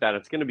agree with that.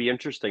 It's going to be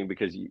interesting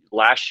because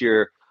last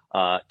year,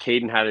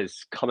 Caden had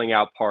his coming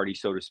out party,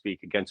 so to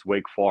speak, against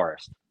Wake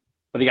Forest,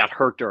 but he got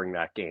hurt during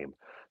that game.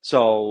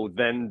 So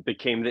then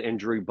became the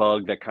injury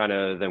bug that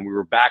then we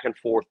were back and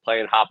forth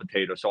playing hot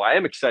potato. So I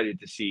am excited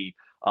to see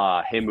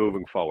him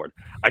moving forward.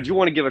 I do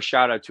want to give a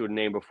shout out to a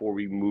name before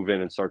we move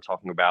in and start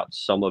talking about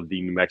some of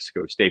the New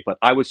Mexico State, but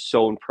I was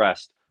so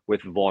impressed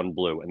with Vaughn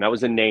Blue. And that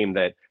was a name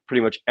that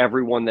pretty much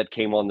everyone that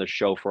came on the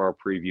show for our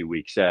preview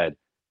week said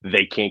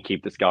they can't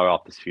keep this guy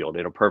off this field.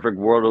 In a perfect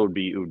world,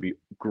 it would be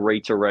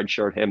great to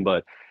redshirt him,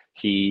 but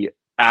he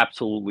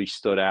absolutely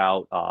stood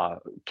out,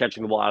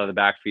 catching the ball out of the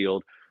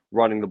backfield,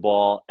 running the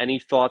ball. Any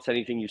thoughts,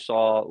 anything you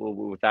saw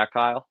with that,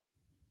 Kyle?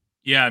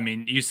 Yeah, I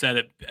mean, you said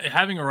it.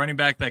 Having a running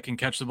back that can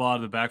catch the ball out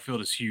of the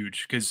backfield is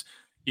huge, because,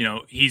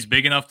 he's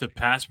big enough to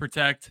pass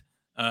protect.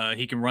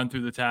 He can run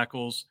through the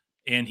tackles,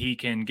 and he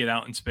can get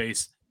out in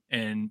space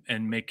and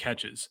make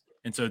catches.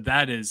 And so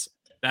that is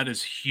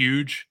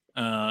huge.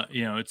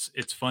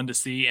 It's fun to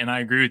see. And I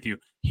agree with you.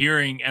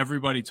 Hearing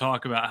everybody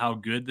talk about how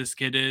good this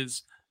kid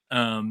is,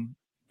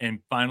 and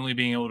finally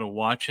being able to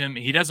watch him,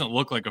 he doesn't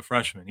look like a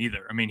freshman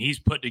either. I mean, he's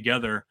put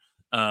together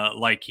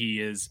like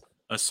he is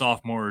a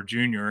sophomore or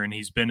junior, and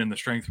he's been in the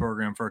strength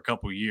program for a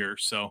couple of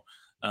years. So,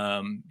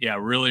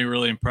 really,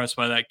 really impressed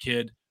by that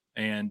kid,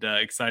 and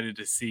excited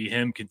to see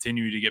him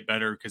continue to get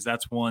better, because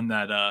that's one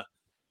that,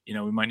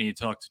 we might need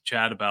to talk to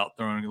Chad about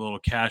throwing a little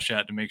cash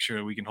at to make sure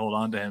that we can hold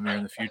on to him here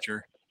in the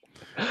future.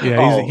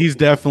 Yeah, he's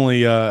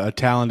definitely a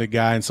talented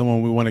guy and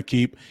someone we want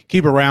to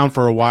keep around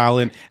for a while.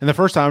 And the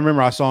first time I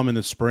remember I saw him in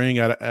the spring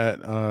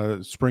at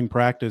spring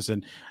practice,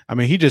 and I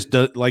mean, he just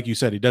does, like you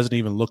said, he doesn't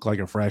even look like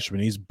a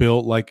freshman. He's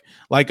built like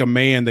a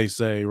man, they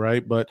say,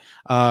 right? But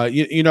I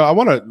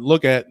want to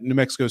look at New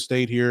Mexico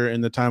State here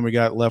in the time we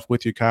got left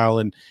with you, Kyle,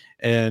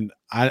 and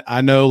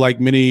I know, like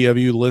many of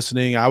you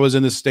listening, I was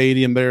in the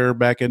stadium there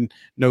back in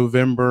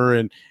November,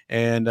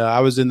 and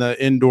I was in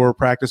the indoor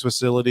practice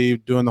facility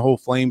doing the whole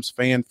Flames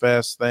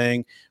Fest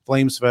thing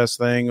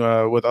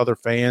with other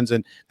fans,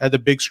 and had the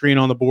big screen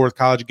on the board with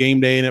College Game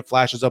Day, and it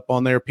flashes up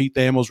on there Pete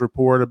Thamel's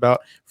report about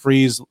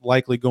Freeze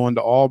likely going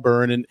to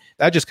Auburn, and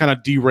that just kind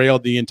of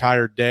derailed the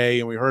entire day.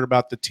 And we heard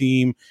about the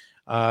team.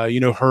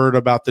 Heard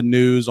about the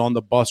news on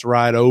the bus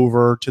ride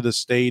over to the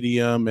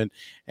stadium,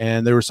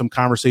 and there were some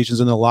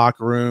conversations in the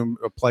locker room.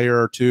 A player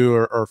or two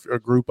or a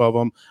group of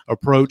them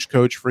approached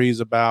Coach Freeze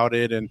about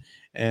it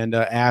and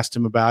asked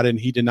him about it, and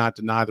he did not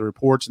deny the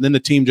reports. And then the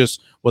team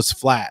just was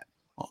flat,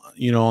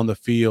 on the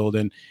field,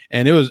 and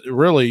it was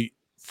really,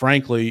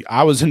 frankly,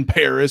 I was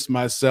embarrassed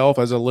myself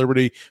as a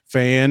Liberty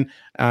fan,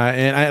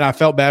 and I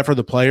felt bad for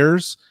the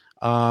players.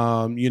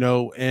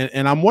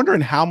 And I'm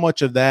wondering how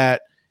much of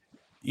that,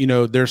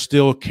 they're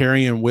still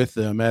carrying with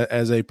them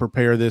as they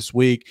prepare this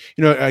week.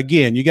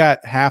 Again, you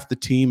got half the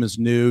team is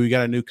new, you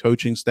got a new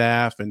coaching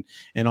staff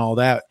and all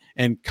that,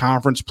 and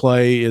conference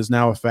play is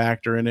now a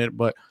factor in it.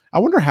 But I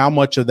wonder how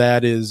much of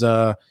that is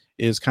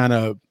kind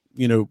of,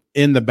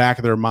 in the back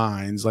of their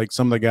minds, like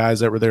some of the guys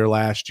that were there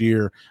last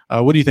year.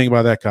 What do you think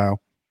about that,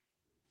 Kyle?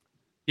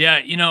 Yeah,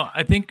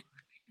 I think,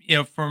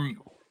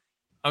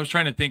 I was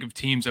trying to think of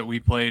teams that we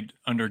played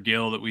under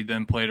Gill that we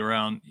then played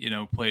around,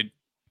 played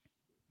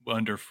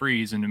under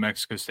Freeze, and New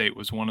Mexico State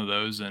was one of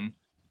those. And,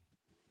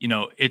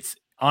 it's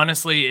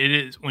honestly, it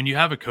is when you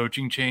have a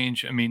coaching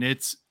change, I mean,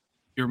 it's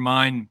your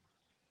mind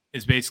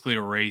is basically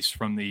erased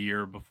from the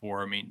year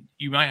before. I mean,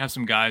 you might have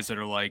some guys that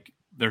are like,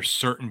 there's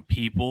certain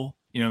people,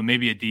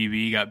 maybe a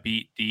DB got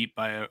beat deep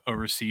by a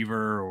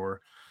receiver,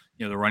 or,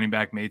 the running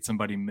back made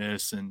somebody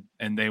miss and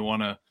they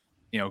want to,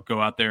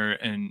 go out there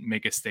and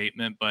make a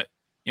statement. But,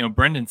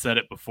 Brendan said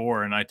it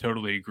before, and I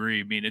totally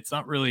agree. I mean, it's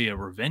not really a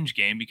revenge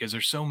game because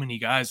there's so many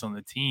guys on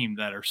the team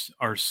that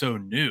are so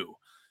new.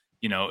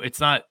 It's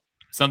not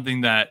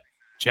something that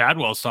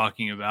Chadwell's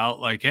talking about.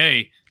 Like,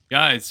 hey,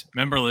 guys,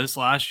 remember this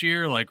last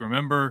year? Like,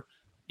 remember,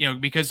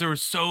 because there were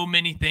so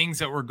many things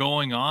that were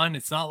going on.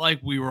 It's not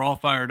like we were all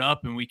fired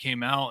up and we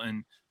came out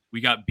and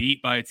we got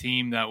beat by a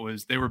team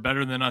they were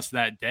better than us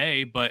that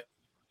day, but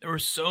there were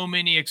so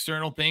many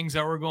external things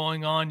that were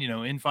going on,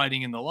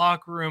 infighting in the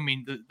locker room. I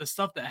mean, the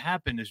stuff that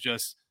happened is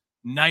just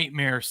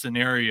nightmare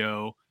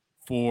scenario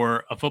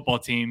for a football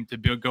team to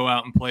go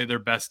out and play their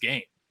best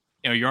game.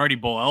 You're already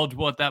bowl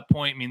eligible at that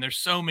point. I mean, there's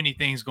so many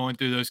things going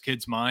through those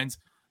kids' minds.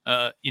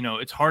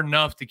 It's hard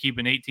enough to keep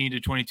an 18 to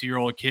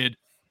 22-year-old kid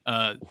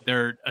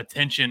their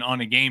attention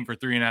on a game for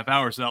 3.5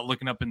 hours without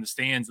looking up in the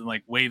stands and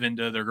like waving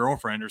to their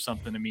girlfriend or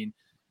something. I mean,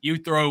 you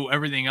throw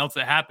everything else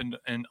that happened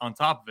and on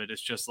top of it,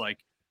 it's just like,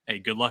 hey,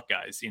 good luck,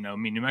 guys. I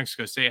mean, New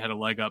Mexico State had a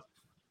leg up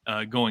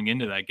going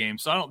into that game.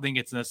 So I don't think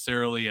it's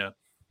necessarily a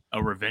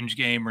revenge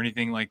game or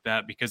anything like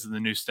that because of the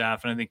new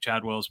staff. And I think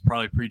Chadwell is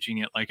probably preaching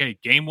it like, hey,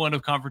 game one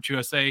of Conference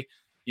USA,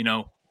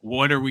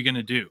 what are we going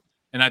to do?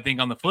 And I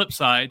think on the flip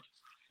side,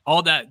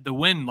 the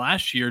win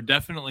last year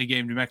definitely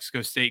gave New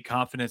Mexico State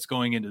confidence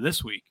going into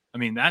this week. I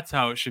mean, that's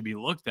how it should be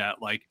looked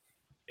at. Like,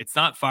 it's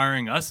not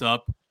firing us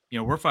up.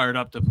 We're fired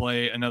up to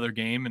play another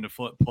game and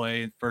to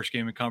play first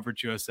game in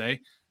Conference USA.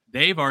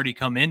 They've already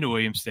come into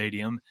Williams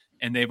Stadium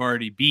and they've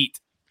already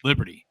beat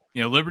Liberty.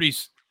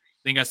 Liberty's,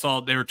 I think I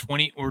saw they were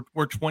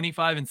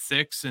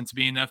 25-6 since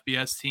being an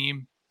FBS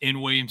team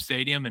in Williams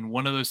Stadium. And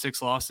one of those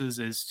 6 losses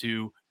is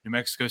to New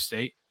Mexico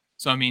State.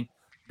 So, I mean,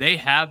 they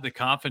have the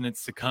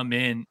confidence to come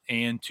in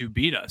and to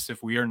beat us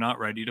if we are not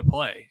ready to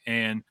play.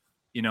 And,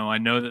 I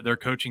know that their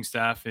coaching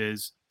staff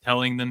is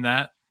telling them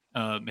that,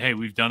 hey,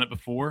 we've done it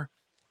before.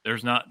 You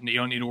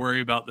don't need to worry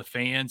about the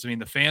fans. I mean,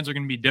 the fans are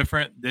going to be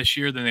different this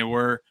year than they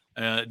were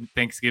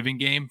Thanksgiving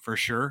game for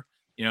sure.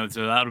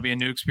 So that'll be a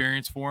new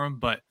experience for them.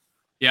 But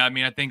yeah, I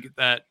mean, I think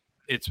that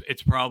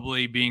it's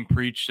probably being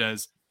preached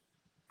as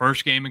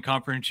first game in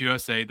Conference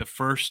USA, the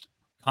first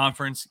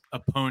conference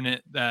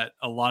opponent that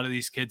a lot of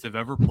these kids have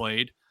ever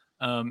played.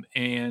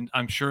 And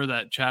I'm sure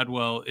that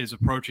Chadwell is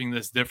approaching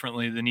this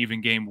differently than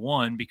even game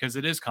one because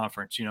it is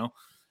conference.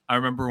 I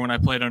remember when I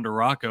played under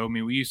Rocco, I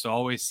mean, we used to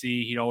always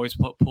he'd always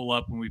pull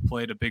up when we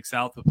played a Big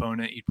South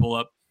opponent. He'd pull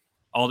up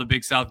all the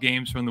Big South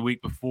games from the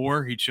week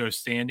before. He'd show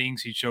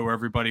standings. He'd show where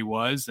everybody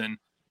was. And,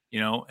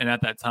 and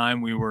at that time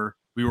we were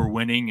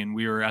winning and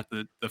we were at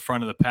the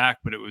front of the pack,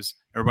 but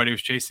everybody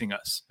was chasing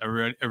us.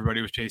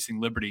 Everybody was chasing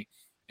Liberty.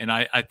 And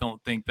I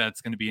don't think that's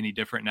going to be any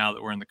different now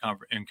that we're in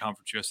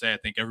Conference USA. I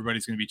think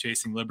everybody's going to be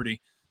chasing Liberty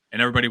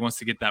and everybody wants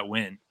to get that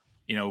win.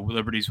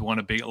 Liberty's won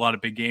a lot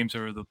of big games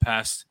over the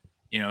past,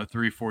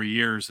 3-4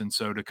 years. And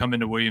so to come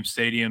into Williams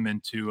Stadium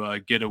and to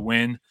get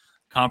a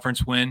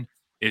conference win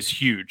is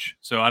huge.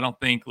 So I don't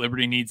think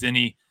Liberty needs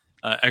any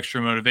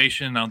extra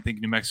motivation. I don't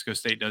think New Mexico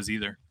State does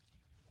either.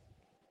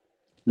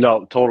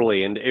 No,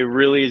 totally. And it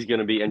really is going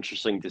to be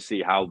interesting to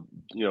see how,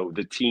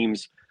 the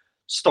teams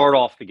start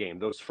off the game.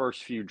 Those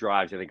first few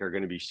drives, I think, are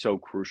going to be so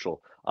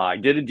crucial. I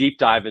did a deep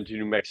dive into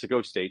New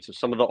Mexico State. So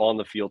some of the on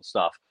the field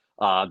stuff,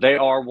 they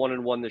are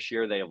 1-1 this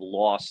year. They have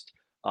lost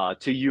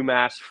to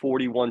UMass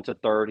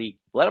 41-30,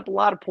 let up a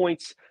lot of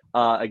points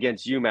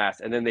against UMass.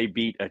 And then they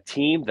beat a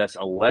team that's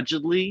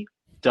allegedly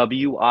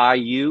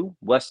WIU,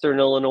 Western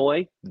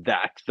Illinois.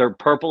 They're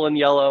purple and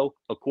yellow,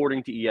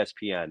 according to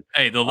ESPN.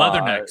 Hey, the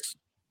Leathernecks.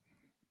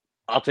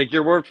 I'll take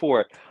your word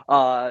for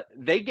it.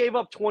 They gave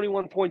up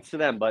 21 points to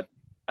them, but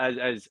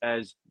as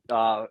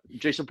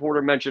Jason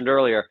Porter mentioned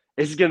earlier,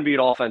 this is going to be an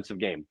offensive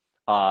game.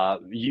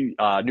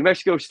 New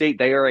Mexico State,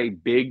 they are a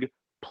big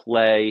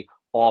play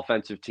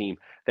offensive team.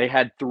 They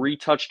had 3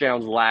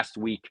 touchdowns last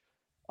week,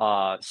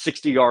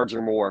 60 yards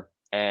or more,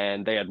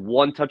 and they had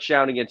 1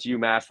 touchdown against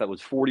UMass that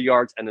was 40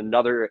 yards and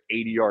another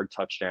 80-yard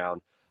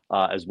touchdown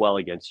as well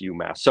against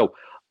UMass. So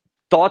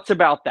Thoughts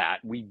about that?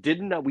 We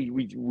didn't.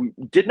 We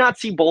did not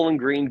see Bowling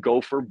Green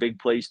go for big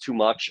plays too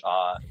much.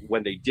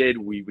 When they did,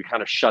 we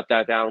kind of shut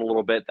that down a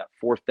little bit. That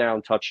fourth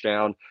down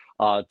touchdown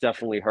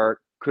definitely hurt.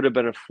 Could have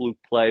been a fluke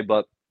play,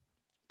 but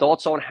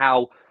thoughts on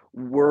how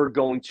we're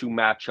going to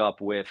match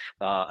up with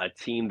a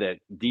team that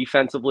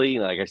defensively,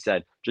 like I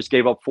said, just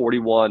gave up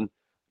 41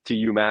 to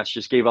UMass,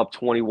 just gave up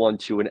 21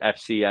 to an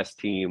FCS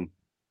team.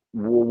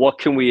 What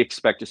can we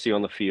expect to see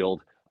on the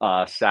field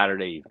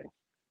Saturday evening?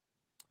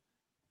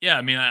 Yeah,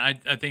 I mean, I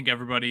think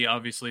everybody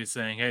obviously is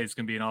saying, hey, it's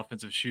going to be an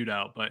offensive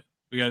shootout, but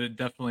we got to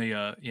definitely,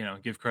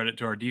 give credit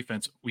to our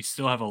defense. We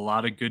still have a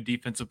lot of good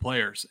defensive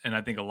players, and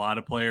I think a lot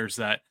of players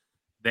that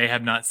they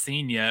have not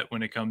seen yet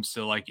when it comes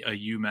to like a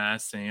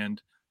UMass.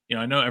 And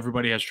I know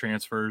everybody has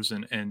transfers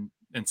and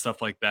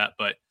stuff like that,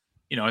 but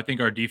I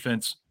think our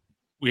defense,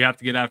 we have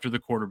to get after the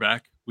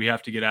quarterback. We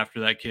have to get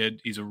after that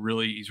kid. He's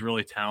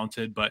really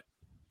talented, but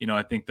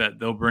I think that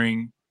they'll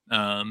bring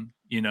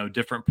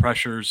different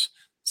pressures,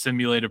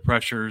 simulated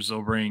pressures.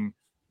 They'll bring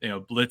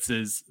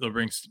blitzes. They'll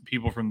bring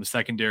people from the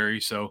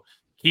secondary. So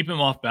keep him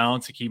off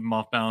balance and keep him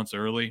off balance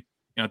early.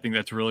 I think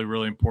that's really,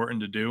 really important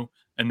to do.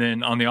 And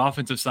then on the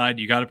offensive side,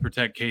 you got to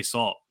protect K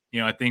Salt.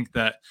 I think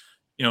that,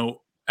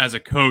 as a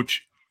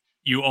coach,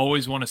 you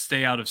always want to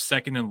stay out of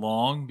second and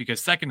long,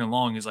 because second and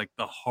long is like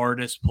the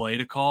hardest play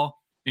to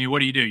call. I mean, what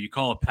do? You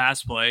call a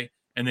pass play,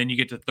 and then you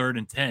get to 3rd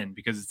and 10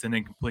 because it's an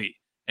incomplete.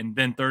 And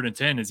then 3rd and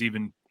 10 is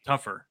even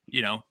tougher,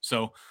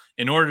 So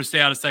in order to stay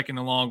out of second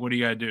and long, what do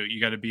you got to do?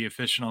 You got to be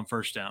efficient on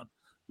first down.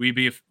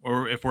 If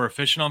we're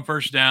efficient on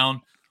first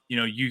down,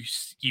 you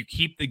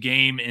keep the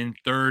game in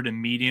 3rd and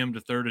medium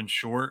to 3rd and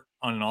short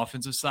on an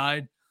offensive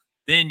side,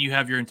 then you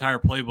have your entire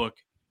playbook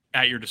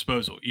at your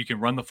disposal. You can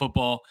run the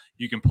football,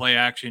 you can play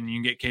action, you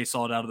can get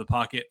K-Salt out of the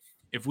pocket.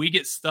 If we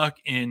get stuck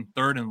in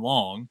 3rd and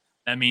long,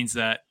 that means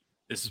that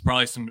this is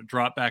probably some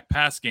drop back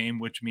pass game,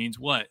 which means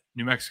what?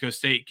 New Mexico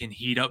State can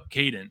heat up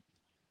Caden.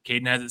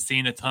 Caden hasn't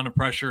seen a ton of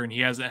pressure, and he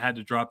hasn't had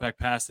to drop back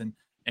pass, and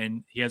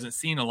he hasn't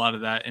seen a lot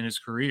of that in his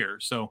career.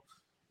 So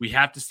we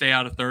have to stay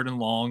out of 3rd and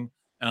long.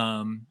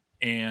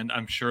 And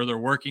I'm sure they're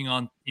working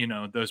on,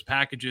 those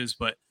packages,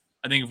 but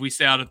I think if we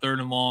stay out of 3rd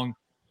and long,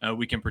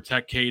 we can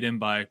protect Caden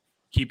by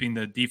keeping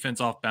the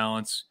defense off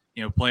balance,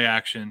 play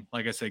action.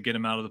 Like I said, get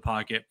him out of the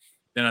pocket.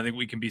 Then I think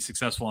we can be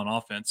successful on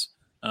offense.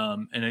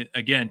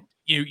 Again,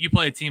 you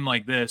play a team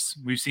like this.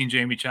 We've seen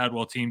Jamie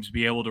Chadwell teams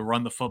be able to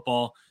run the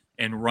football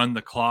and run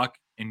the clock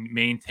and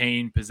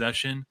maintain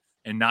possession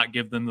and not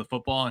give them the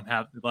football and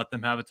let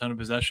them have a ton of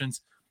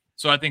possessions.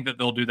 So I think that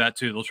they'll do that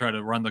too. They'll try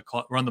to run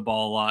the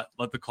ball a lot,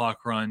 let the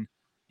clock run,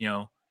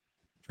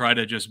 try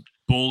to just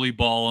bully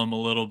ball them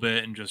a little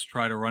bit and just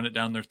try to run it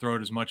down their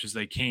throat as much as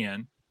they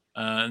can.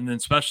 And then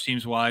special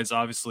teams wise,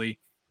 obviously,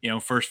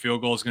 first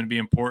field goal is going to be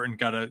important.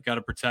 Got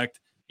to protect.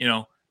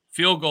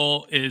 Field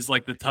goal is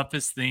like the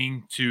toughest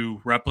thing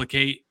to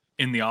replicate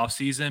in the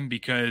offseason,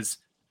 because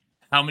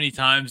how many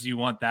times do you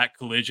want that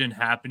collision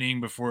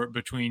happening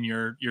between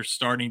your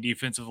starting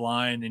defensive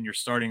line and your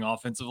starting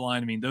offensive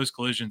line? I mean, those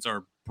collisions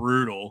are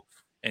brutal,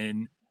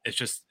 and it's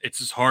just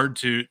hard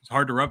to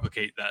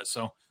replicate that.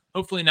 So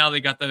hopefully now they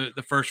got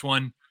the first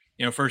one,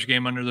 first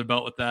game under their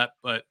belt with that,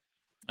 but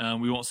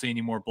we won't see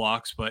any more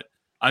blocks. But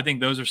I think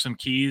those are some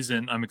keys,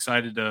 and I'm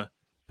excited to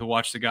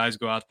watch the guys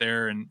go out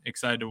there, and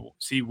excited to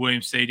see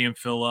Williams Stadium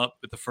fill up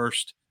with the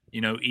first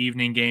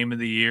evening game of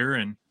the year,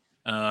 and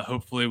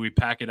hopefully we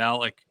pack it out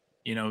like.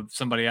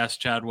 Somebody asked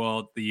Chadwell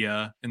at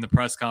in the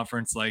press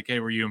conference, like,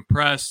 hey, were you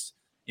impressed?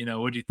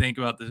 What do you think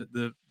about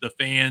the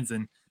fans?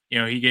 And,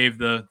 he gave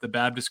the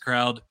Baptist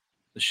crowd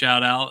the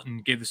shout out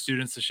and gave the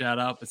students the shout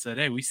out, but said,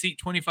 hey, we seat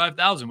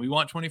 25,000. We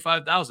want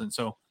 25,000.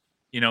 So,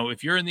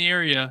 if you're in the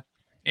area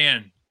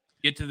and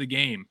get to the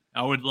game,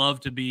 I would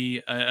love to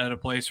be at a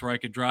place where I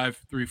could drive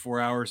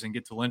 3-4 hours and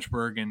get to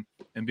Lynchburg and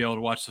be able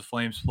to watch the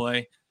Flames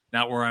play.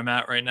 Not where I'm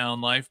at right now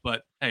in life,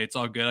 but hey, it's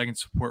all good. I can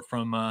support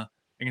from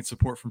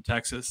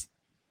Texas.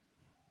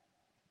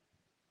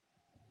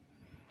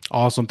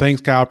 Awesome.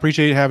 Thanks, Kyle.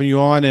 Appreciate having you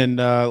on. And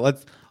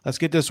let's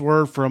get this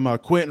word from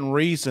Quentin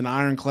Reese and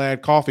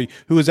Ironclad Coffee,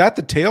 who was at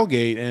the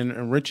tailgate.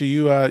 And Richie,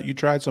 you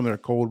tried some of their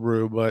cold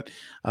brew, but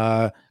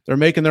they're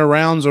making their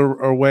rounds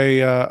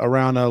way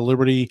around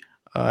Liberty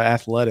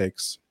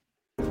Athletics.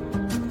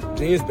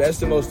 Virginia's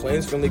best and most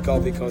flames-friendly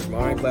coffee comes from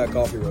Ironclad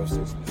Coffee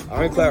Roasters.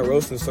 Ironclad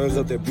roasts and serves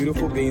up their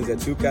beautiful beans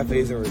at 2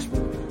 cafes in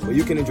Richmond, where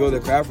you can enjoy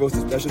their craft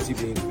roasted specialty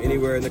beans from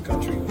anywhere in the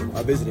country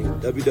by visiting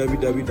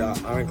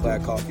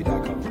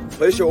www.ironcladcoffee.com.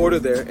 Place your order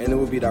there, and it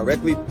will be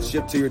directly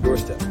shipped to your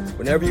doorstep.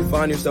 Whenever you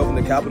find yourself in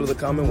the capital of the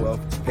Commonwealth,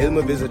 pay them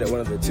a visit at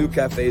one of their 2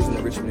 cafes in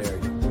the Richmond area.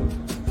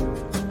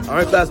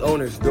 Ironclad's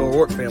owners, the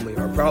O'Rourke family,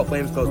 are proud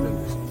Flames Club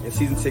members and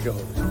season ticket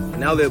holders, and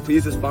now they're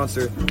pleased to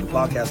sponsor the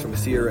podcast from the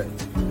CRA.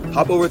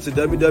 Hop over to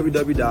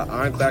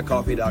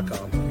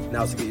www.ironcladcoffee.com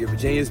now to get your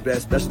Virginia's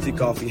best specialty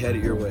coffee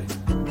headed your way.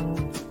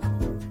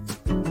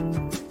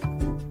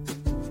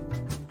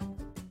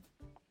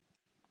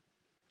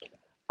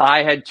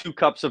 I had 2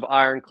 cups of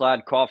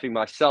Ironclad coffee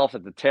myself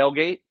at the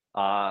tailgate.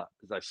 As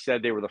I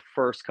said, they were the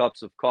first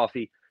cups of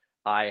coffee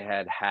I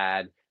had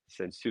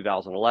since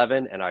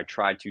 2011, and I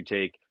tried to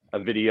take a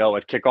video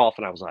at kickoff,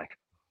 and I was like,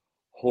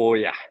 oh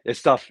yeah, this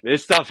stuff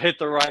hit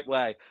the right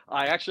way.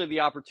 I actually had the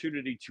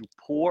opportunity to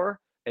pour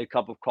a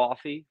cup of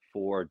coffee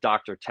for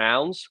Dr.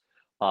 Towns.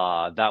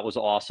 That was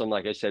awesome.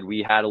 Like I said,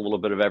 we had a little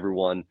bit of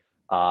everyone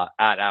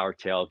at our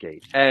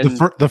tailgate. And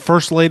The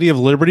first lady of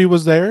Liberty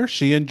was there.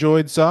 She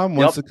enjoyed some,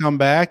 wants Yep. to come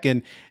back,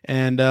 and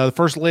the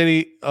first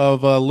lady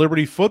of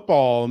Liberty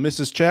football,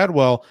 Mrs.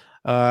 Chadwell.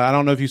 I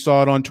don't know if you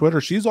saw it on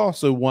Twitter. She's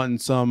also wanting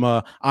some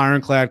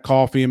Ironclad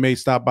coffee and may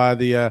stop by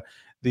the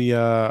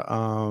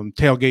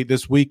tailgate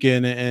this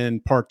weekend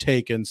and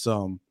partake in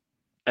some.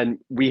 and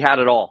we had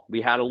it all.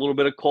 We had a little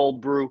bit of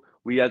cold brew.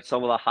 We had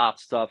some of the hot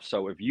stuff.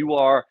 So if you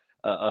are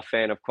a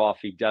fan of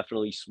coffee,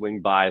 definitely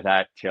swing by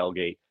that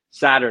tailgate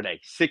Saturday,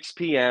 6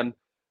 p.m.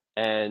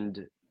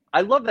 And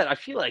I love that. I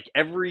feel like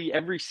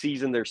every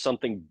season there's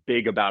something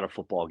big about a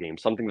football game,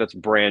 something that's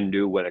brand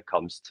new when it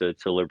comes to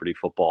Liberty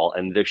football.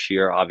 And this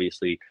year,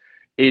 obviously,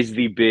 is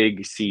the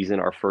big season,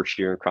 our first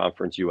year in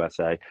Conference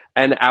USA,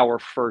 and our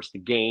first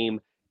game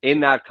in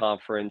that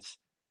conference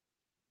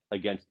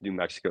against New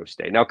Mexico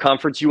State. Now,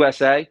 Conference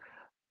USA,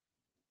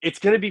 it's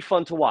going to be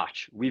fun to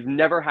watch. We've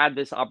never had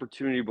this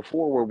opportunity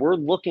before where we're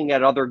looking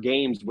at other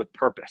games with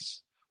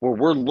purpose, where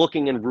we're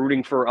looking and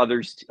rooting for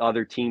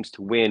other teams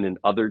to win and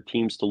other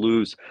teams to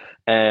lose.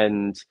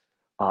 And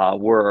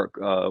we're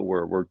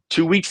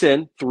 2 weeks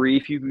in, three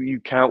if you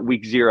count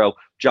week 0.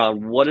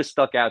 John, what has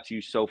stuck out to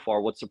you so far?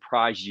 What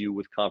surprised you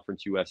with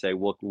Conference USA?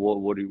 What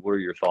are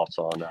your thoughts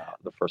on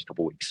the first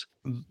couple weeks?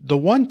 The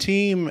one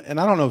team, and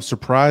I don't know if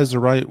surprise is the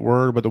right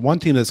word, but the one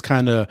team that's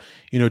kind of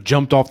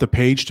jumped off the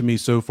page to me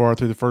so far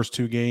through the first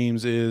 2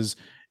 games is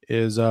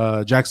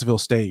Jacksonville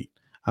State.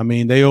 I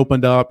mean, they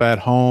opened up at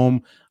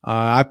home.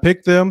 I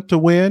picked them to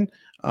win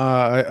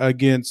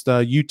against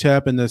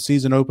UTEP in the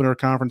season opener,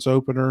 conference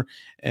opener,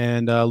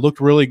 and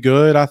looked really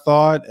good, I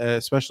thought,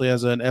 especially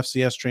as an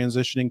FCS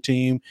transitioning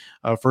team.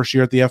 First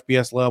year at the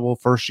FBS level,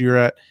 first year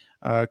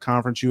at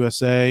Conference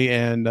USA,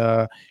 and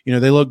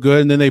they look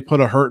good. And then they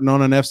put a hurting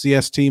on an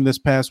FCS team this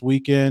past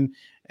weekend,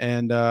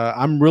 and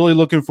I'm really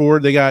looking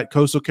forward. They got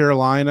Coastal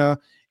Carolina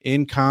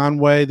in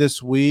Conway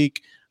this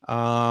week.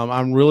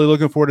 I'm really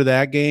looking forward to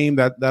that game.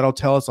 That'll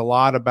tell us a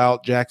lot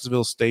about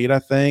Jacksonville State, I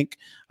think.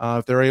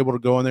 If they're able to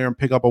go in there and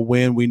pick up a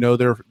win, we know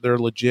they're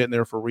legit and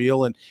they're for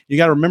real. And you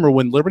got to remember,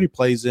 when Liberty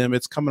plays them,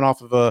 it's coming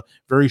off of a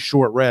very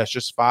short rest,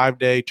 just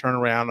 5-day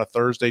turnaround, a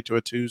Thursday to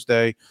a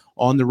Tuesday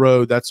on the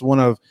road. That's one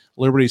of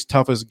Liberty's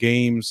toughest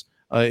games,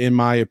 in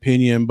my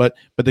opinion. But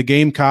the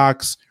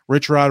Gamecocks,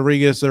 Rich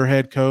Rodriguez, their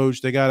head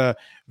coach, they got a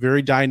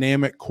very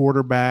dynamic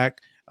quarterback,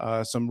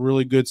 some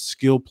really good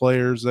skill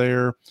players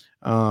there.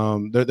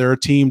 They're a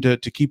team to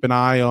keep an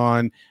eye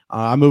on.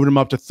 I'm moving them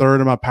up to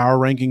 3rd in my power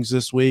rankings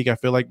this week. I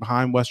feel like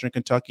behind Western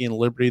Kentucky and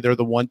Liberty, they're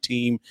the one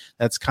team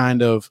that's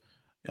kind of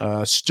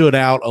stood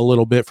out a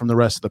little bit from the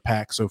rest of the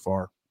pack so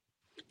far.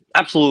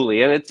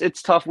 Absolutely, and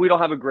it's tough. We don't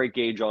have a great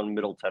gauge on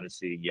Middle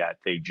Tennessee yet.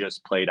 They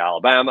just played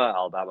Alabama.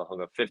 Alabama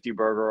hung a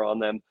 50-burger on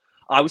them.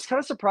 I was kind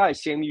of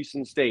surprised Sam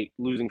Houston State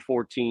losing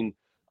 14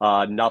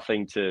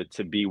 nothing to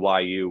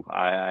BYU.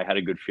 I had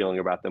a good feeling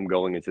about them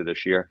going into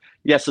this year.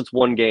 Yes, it's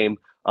one game.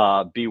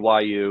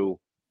 BYU,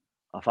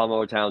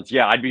 Falmouth Towns.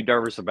 Yeah, I'd be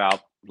nervous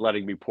about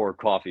letting me pour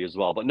coffee as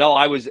well. But no,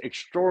 I was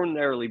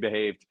extraordinarily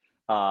behaved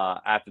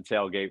at the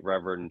tailgate,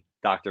 Reverend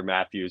Dr.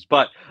 Matthews.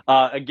 But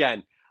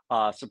again,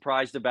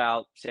 surprised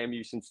about Sam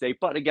Houston State.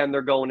 But again,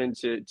 they're going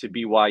into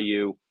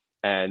BYU,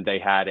 and they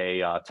had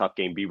a tough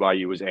game.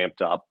 BYU was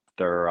amped up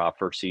their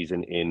first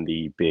season in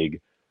the Big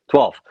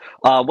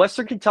 12.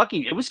 Western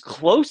Kentucky, it was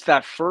close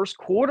that first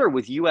quarter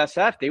with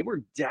USF. They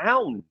were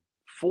down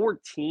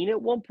 14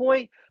 at one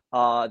point.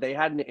 They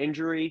had an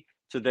injury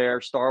to their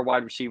star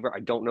wide receiver.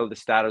 I don't know the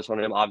status on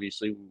him.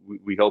 Obviously,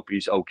 we hope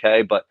he's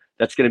okay, but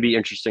that's going to be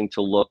interesting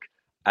to look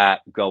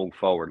at going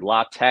forward.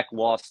 La Tech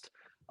lost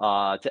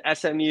to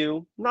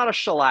SMU. Not a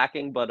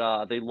shellacking,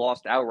 but they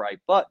lost outright.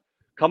 But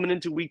coming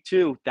into week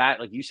 2, that,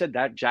 like you said,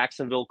 that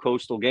Jacksonville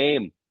Coastal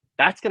game,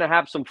 that's going to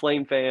have some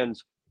Flame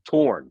fans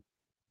torn.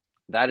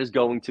 That is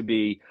going to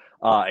be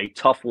a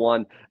tough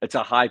one. It's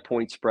a high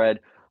point spread.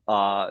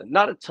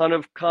 Not a ton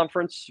of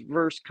conference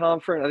versus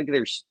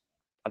conference.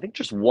 I think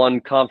just one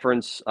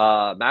conference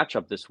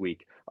matchup this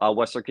week.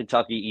 Western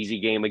Kentucky,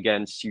 easy game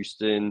against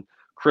Houston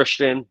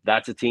Christian.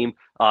 That's a team.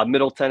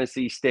 Middle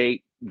Tennessee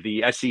State,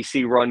 the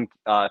SEC run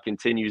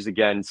continues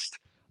against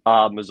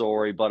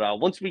Missouri. But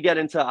once we get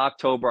into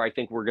October, I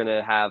think we're going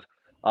to have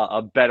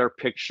a better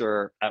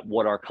picture at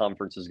what our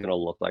conference is going to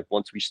look like.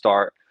 Once we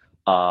start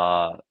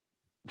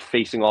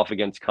facing off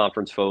against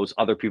conference foes,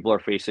 other people are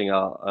facing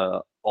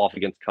off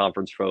against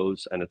conference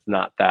foes, and it's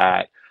not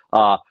that.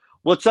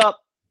 What's up?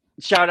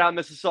 Shout out,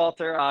 Mrs.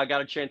 Salter. I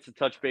got a chance to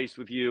touch base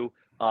with you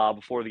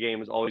before the game. It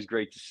was always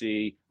great to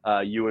see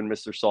you and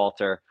Mr.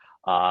 Salter.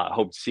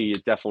 Hope to see you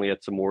definitely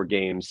at some more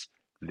games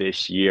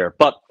this year.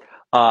 But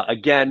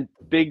again,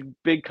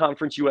 big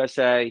Conference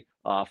USA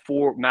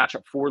for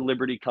matchup for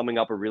Liberty coming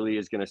up. It really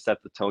is going to set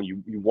the tone.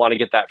 You want to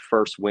get that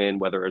first win,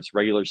 whether it's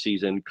regular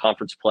season,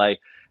 conference play.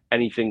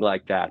 anything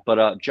like that.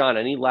 But John,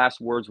 any last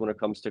words when it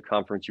comes to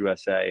Conference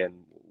USA and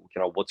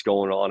what's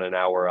going on in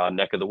our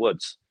neck of the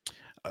woods?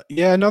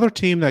 Yeah, another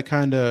team that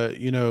kind of,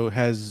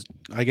 has,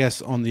 I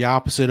guess, on the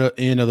opposite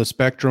end of the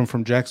spectrum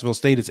from Jacksonville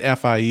State is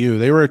FIU.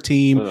 They were a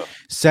team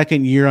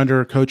second year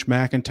under Coach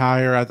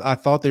McIntyre. I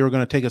thought they were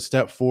going to take a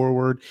step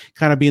forward,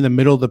 kind of be in the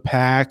middle of the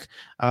pack.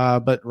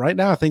 But right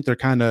now, I think they're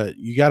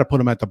you got to put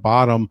them at the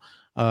bottom,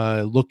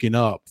 looking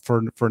up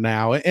for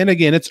now. And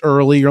again, it's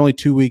early. You're only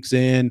 2 weeks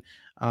in.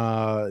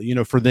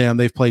 For them,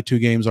 they've played 2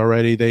 games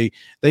already.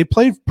 They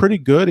played pretty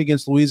good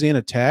against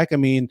Louisiana Tech. I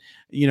mean,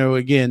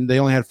 again, they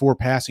only had 4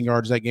 passing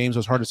yards that game, so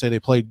it's hard to say they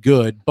played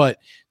good, but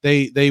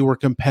they were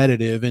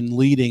competitive and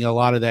leading a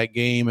lot of that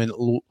game, and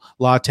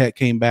La Tech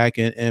came back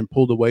and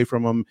pulled away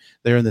from them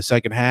there in the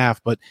second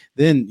half. But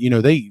then,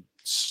 they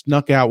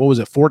snuck out,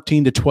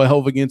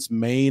 14-12 against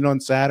Maine on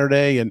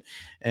Saturday,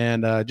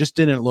 and just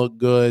didn't look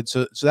good.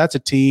 So that's a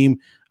team.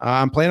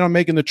 I'm planning on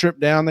making the trip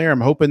down there.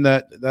 I'm hoping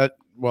that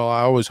well,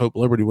 I always hope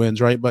Liberty wins,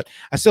 right? But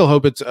I still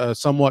hope it's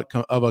somewhat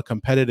of a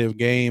competitive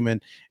game.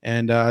 And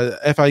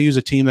FIU is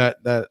a team that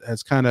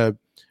has kind of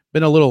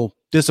been a little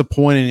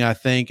disappointing, I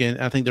think, and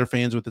I think their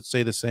fans would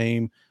say the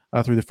same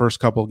through the first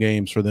couple of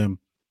games for them.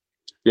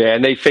 Yeah,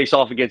 and they face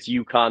off against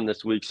UConn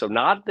this week, so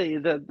not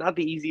the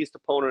easiest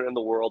opponent in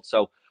the world.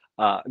 So,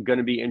 going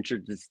to be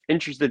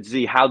interested to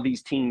see how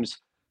these teams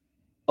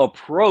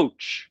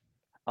approach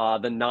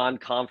the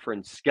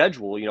non-conference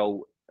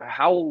schedule.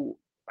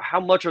 How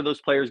much are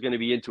those players going to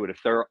be into it if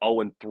they're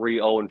 0-3,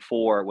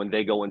 0-4 when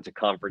they go into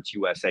Conference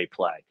USA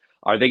play?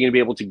 Are they going to be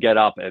able to get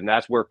up? And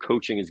that's where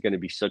coaching is going to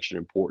be such an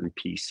important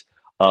piece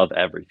of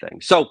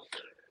everything. So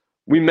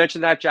we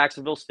mentioned that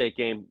Jacksonville State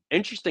game.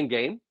 Interesting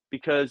game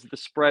because the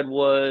spread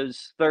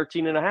was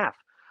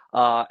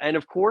 13.5. And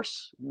of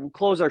course, we'll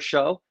close our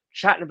show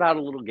chatting about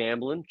a little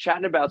gambling,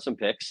 chatting about some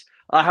picks.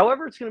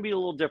 However, it's going to be a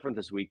little different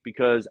this week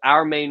because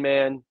our main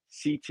man,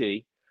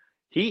 CT,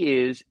 he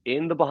is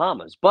in the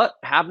Bahamas, but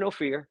have no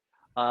fear.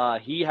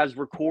 He has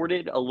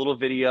recorded a little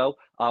video.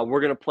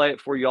 We're going to play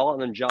it for y'all,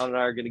 and then John and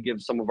I are going to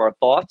give some of our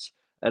thoughts,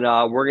 and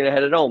we're going to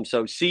head it home.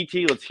 So,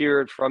 CT, let's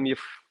hear it from you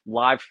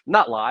live,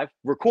 not live,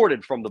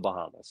 recorded from the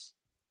Bahamas.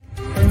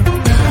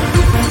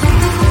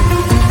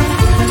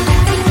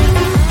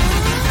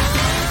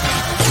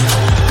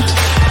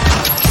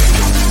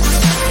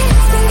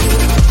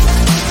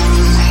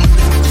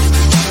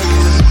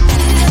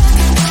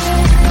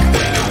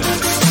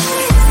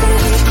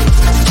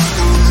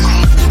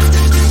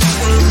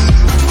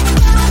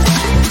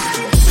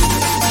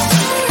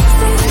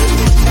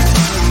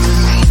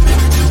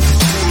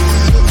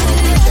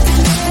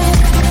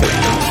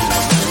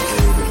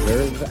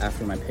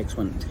 After my picks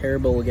went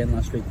terrible again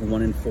last week,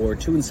 1-4,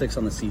 2-6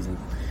 on the season.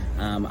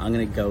 I'm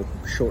going to go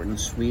short and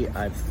sweet.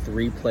 I have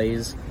 3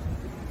 plays,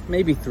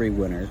 maybe 3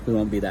 winners. We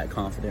won't be that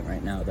confident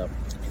right now, though.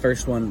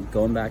 First one,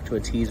 going back to a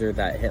teaser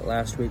that hit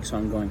last week, so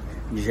I'm going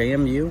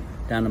JMU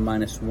down to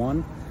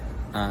 -1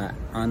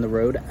 on the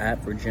road at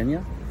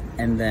Virginia,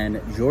 and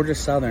then Georgia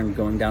Southern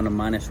going down to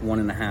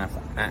 -1.5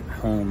 at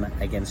home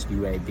against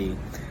UAB.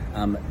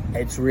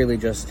 It's really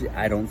just,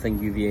 I don't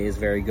think UVA is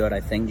very good.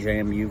 I think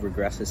JMU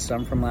regresses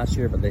some from last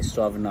year, but they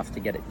still have enough to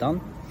get it done.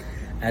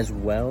 As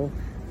well,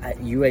 at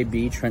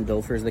UAB, Trent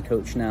Dilfer is the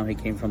coach now. He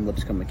came from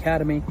Lipscomb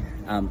Academy,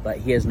 but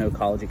he has no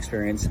college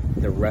experience.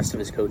 The rest of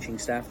his coaching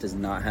staff does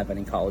not have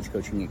any college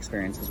coaching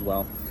experience as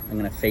well. I'm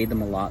going to fade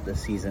them a lot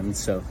this season.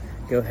 So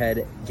go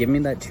ahead, give me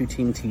that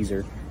 2-team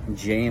teaser,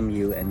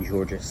 JMU and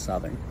Georgia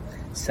Southern.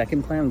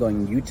 Second play, I'm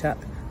going UTEP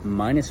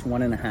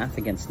 -1.5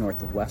 against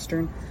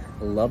Northwestern.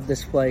 Love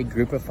this play.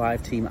 Group of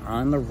 5 team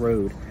on the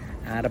road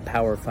at a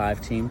Power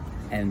 5 team,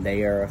 and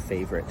they are a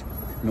favorite.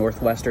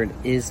 Northwestern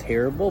is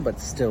terrible, but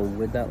still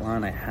with that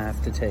line, I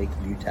have to take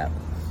UTEP.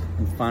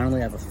 And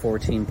finally, I have a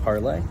 4-team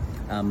parlay,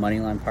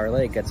 moneyline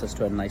parlay. It gets us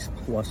to a nice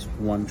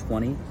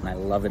 +120, and I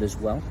love it as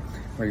well.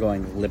 We're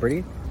going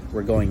Liberty,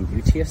 we're going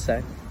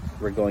UTSA,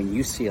 we're going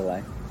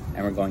UCLA,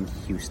 and we're going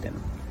Houston.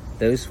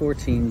 Those 4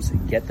 teams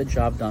get the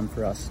job done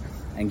for us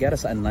and get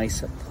us a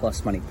nice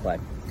plus money play.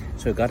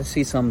 So got to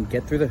see some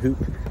get through the hoop,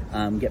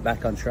 get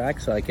back on track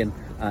so I can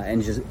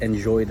and just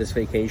enjoy this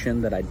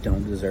vacation that I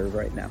don't deserve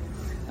right now.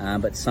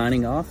 But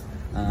signing off,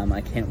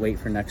 I can't wait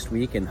for next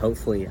week, and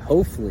hopefully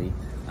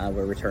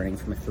we're returning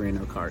from a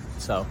 3-0 card.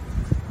 So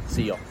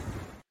see y'all.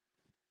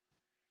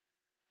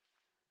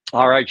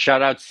 All right,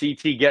 shout out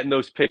CT getting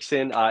those picks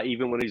in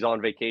even when he's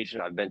on vacation.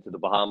 I've been to the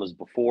Bahamas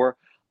before.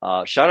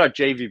 Shout out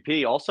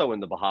JVP also in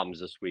the Bahamas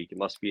this week. It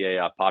must be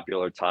a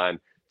popular time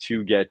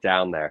to get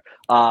down there.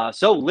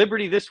 So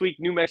Liberty this week,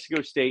 New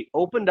Mexico State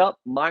opened up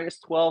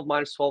 -12,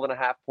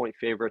 -12.5 point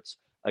favorites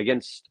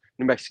against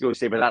New Mexico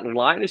State, but that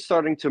line is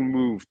starting to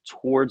move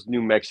towards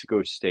New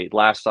Mexico State.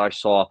 Last I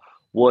saw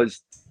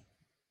was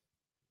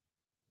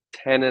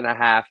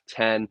 10.5,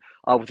 10,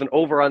 with an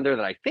over-under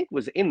that I think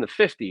was in the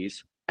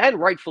 50s, and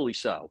rightfully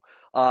so.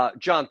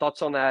 John,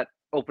 thoughts on that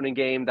opening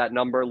game, that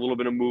number, a little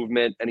bit of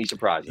movement, any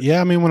surprises?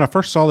 Yeah, I mean, when I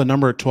first saw the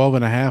number at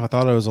 12.5, I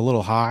thought it was a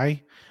little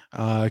high.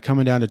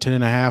 Coming down to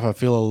 10.5, I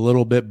feel a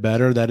little bit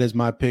better. That is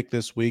my pick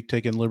this week,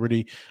 taking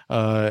Liberty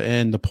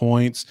and the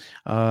points.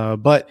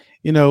 But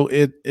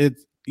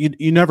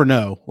you never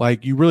know.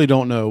 Like, you really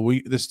don't know.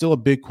 There's still a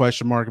big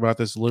question mark about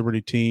this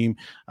Liberty team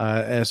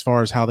as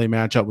far as how they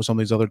match up with some of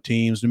these other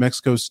teams. New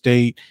Mexico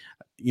State,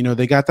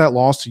 they got that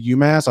loss to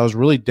UMass. I was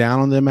really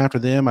down on them after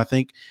them. I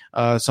think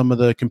some of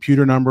the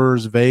computer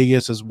numbers,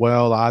 Vegas as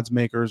well, odds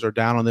makers are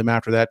down on them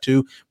after that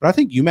too. But I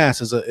think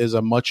UMass is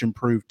a much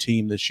improved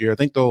team this year. I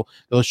think they'll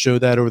show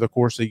that over the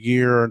course of the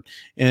year,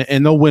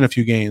 and they'll win a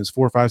few games,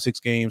 4, 5, 6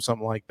 games,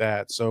 something like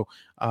that. So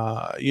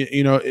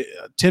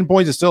 10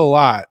 points is still a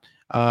lot.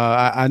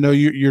 I know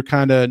you're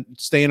kind of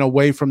staying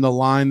away from the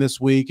line this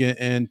week,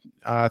 and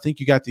I think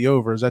you got the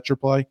over. Is that your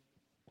play?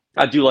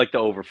 I do like the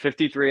over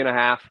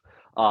 53.5.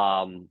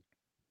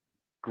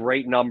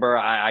 Great number.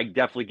 I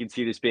definitely can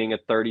see this being a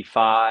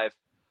 35,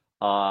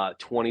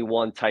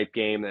 21 type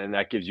game, and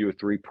that gives you a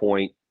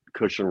 3-point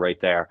cushion right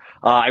there.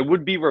 I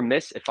would be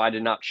remiss if I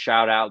did not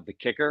shout out the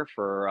kicker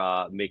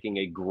for making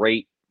a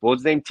great, what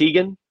was his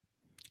name?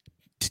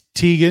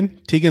 Tegan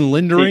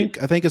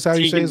Linderink, I think is how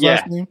you say his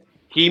last name.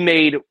 He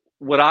made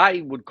what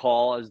I would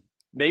call as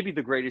maybe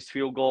the greatest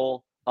field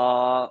goal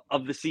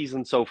of the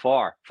season so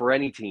far for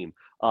any team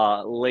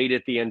late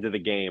at the end of the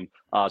game.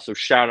 So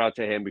shout out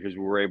to him, because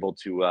we were able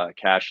to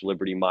cash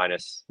Liberty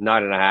minus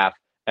 9.5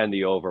 and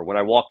the over. When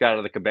I walked out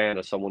of the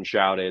cabana, someone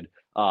shouted,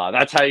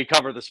 "That's how you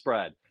cover the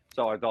spread."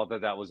 So I thought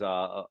that was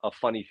a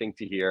funny thing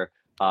to hear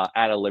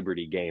at a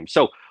Liberty game.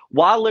 So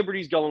while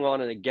Liberty's going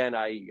on, and again,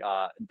 I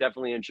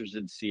definitely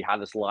interested to see how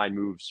this line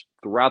moves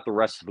throughout the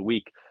rest of the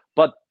week.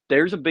 But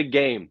there's a big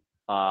game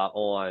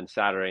on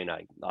Saturday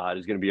night. It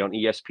is going to be on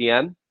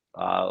ESPN.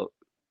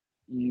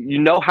 You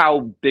know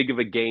how big of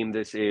a game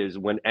this is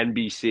when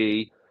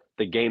NBC,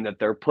 the game that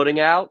they're putting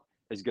out,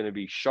 is going to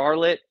be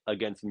Charlotte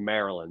against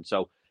Maryland.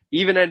 So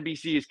even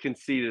NBC has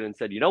conceded and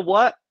said, you know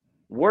what?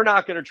 We're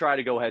not going to try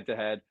to go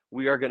head-to-head.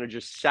 We are going to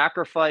just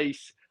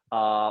sacrifice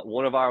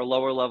one of our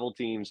lower-level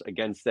teams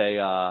against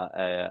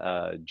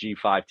a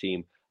G5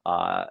 team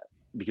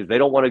because they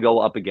don't want to go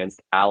up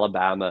against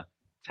Alabama,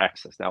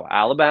 Texas. Now,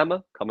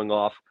 Alabama coming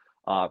off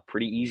a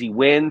pretty easy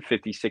win,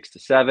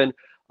 56-7.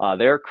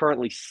 They're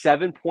currently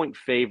 7-point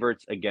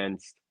favorites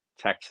against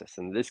Texas.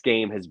 And this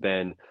game has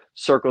been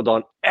circled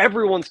on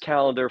everyone's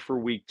calendar for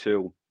week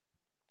 2.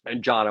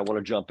 And John, I want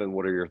to jump in.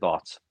 What are your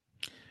thoughts?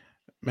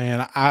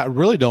 Man, I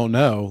really don't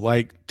know.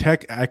 Like,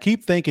 I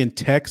keep thinking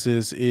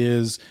Texas this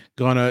is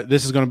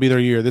gonna be their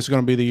year. This is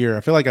gonna be the year.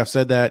 I feel like I've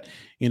said that,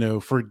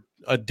 for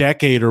a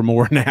decade or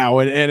more now,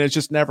 and it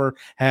just never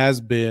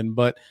has been.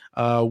 But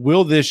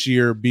will this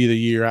year be the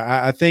year?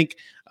 I think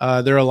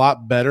they're a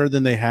lot better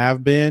than they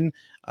have been.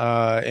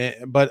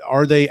 But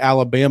are they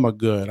Alabama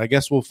good? I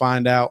guess we'll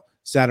find out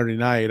Saturday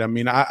night. I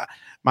mean,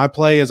 my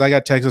play is I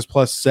got Texas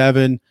plus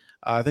 7.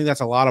 I think that's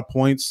a lot of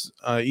points,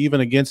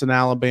 even against an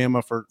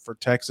Alabama for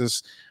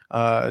Texas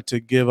to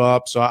give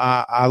up. So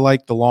I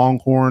like the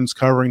Longhorns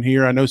covering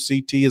here. I know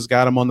CT has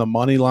got them on the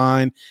money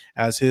line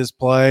as his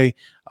play.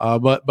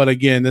 But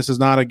again, this is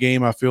not a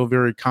game I feel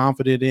very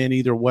confident in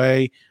either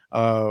way.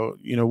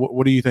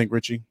 What do you think,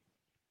 Richie?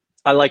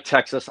 I like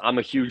Texas. I'm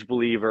a huge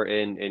believer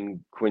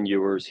in Quinn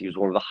Ewers. He was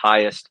one of the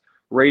highest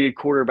rated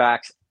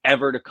quarterbacks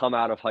ever to come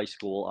out of high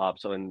school.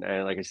 And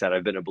like I said,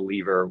 I've been a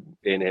believer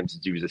in him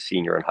since he was a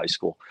senior in high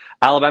school.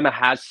 Alabama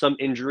has some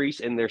injuries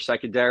in their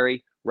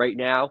secondary right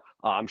now.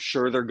 I'm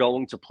sure they're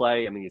going to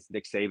play. I mean, it's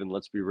Nick Saban,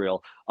 let's be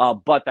real.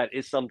 But that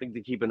is something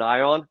to keep an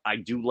eye on. I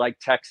do like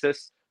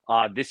Texas.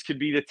 This could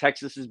be the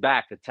Texas is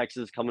back, the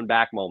Texas is coming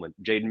back moment.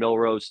 Jaden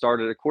Milrose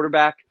started at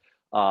quarterback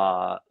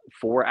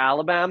for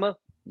Alabama.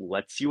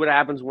 Let's see what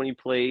happens when he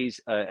plays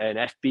an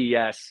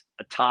FBS,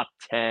 a top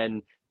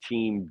 10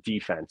 team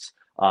defense.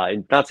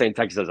 And not saying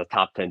Texas has a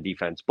top 10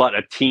 defense, but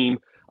a team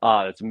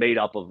that's made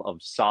up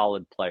of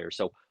solid players.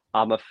 So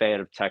I'm a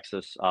fan of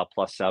Texas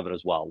plus 7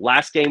 as well.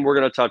 Last game we're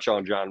going to touch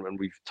on, John, and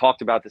we've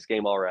talked about this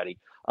game already.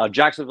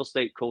 Jacksonville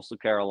State, Coastal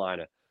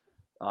Carolina.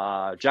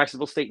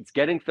 Jacksonville State is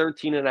getting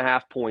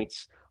 13.5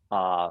 points.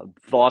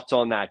 Thoughts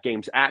on that?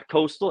 Game's at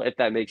Coastal, if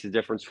that makes a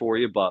difference for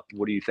you, but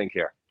what do you think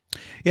here?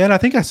 Yeah, and I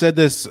think I said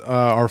this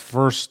our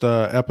first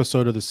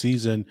episode of the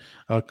season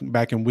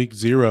back in week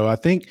 0. I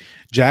think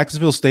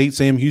Jacksonville State,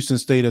 Sam Houston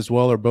State as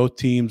well are both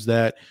teams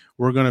that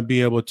we're going to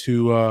be able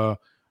to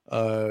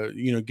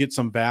get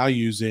some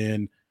values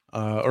in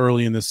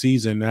early in the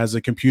season as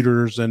the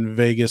computers and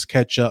Vegas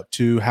catch up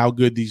to how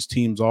good these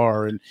teams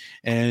are.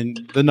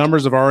 And the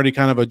numbers have already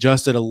kind of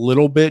adjusted a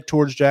little bit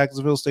towards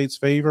Jacksonville State's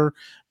favor,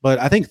 but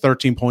I think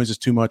 13 points is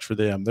too much for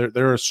them.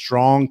 They're a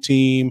strong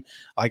team.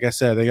 Like I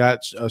said, they got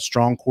a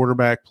strong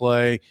quarterback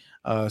play,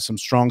 some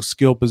strong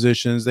skill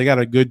positions. They got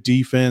a good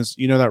defense,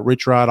 that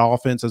Rich Rod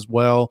offense as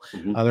well.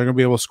 Mm-hmm. They're going to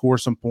be able to score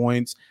some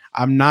points.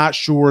 I'm not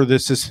sure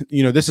this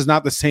is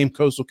not the same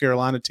Coastal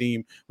Carolina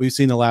team we've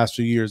seen the last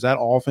few years. That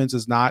offense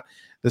is not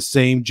the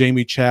same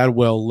Jamie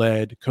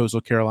Chadwell-led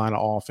Coastal Carolina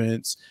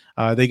offense.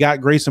 They got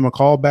Grayson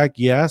McCall back,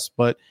 yes,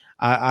 but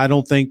I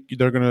don't think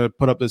they're going to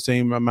put up the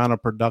same amount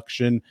of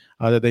production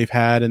that they've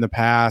had in the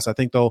past. I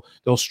think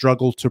they'll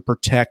struggle to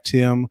protect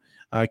him,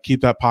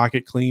 keep that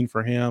pocket clean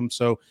for him.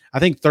 So I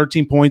think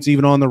 13 points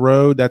even on the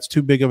road, that's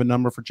too big of a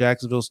number for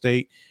Jacksonville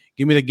State.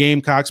 Give me the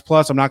Gamecocks.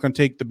 Plus, I'm not going to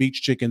take the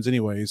Beach Chickens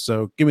anyways,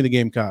 so give me the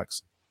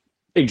Gamecocks.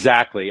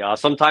 Exactly.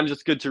 Sometimes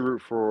it's good to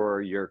root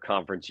for your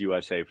Conference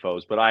USA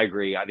foes, but I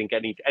agree. I think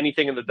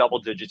anything in the double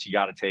digits you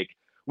got to take.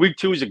 Week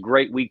 2 is a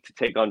great week to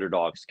take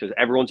underdogs because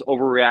everyone's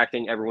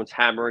overreacting. Everyone's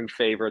hammering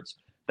favorites.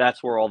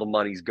 That's where all the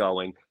money's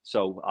going.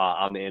 So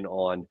I'm in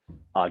on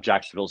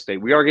Jacksonville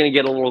State. We are going to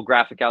get a little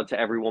graphic out to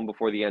everyone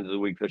before the end of the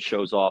week that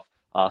shows off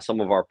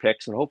some of our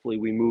picks, and hopefully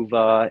we move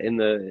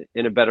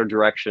in a better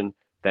direction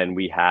than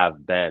we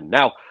have been.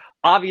 Now,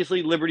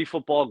 obviously, Liberty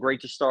football,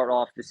 great to start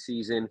off this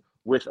season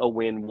with a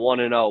win,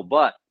 1-0,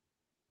 but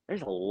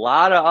there's a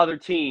lot of other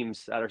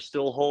teams that are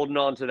still holding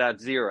on to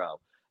that 0.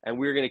 And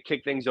we're going to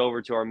kick things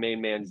over to our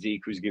main man,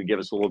 Zeke, who's going to give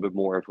us a little bit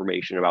more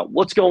information about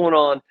what's going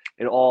on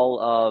in all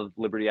of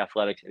Liberty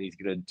athletics. And he's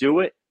going to do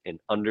it in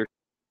under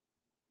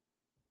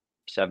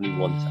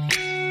 71 seconds.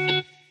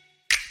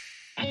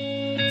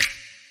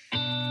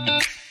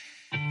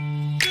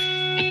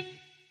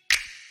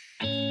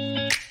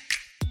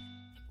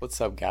 What's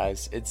up,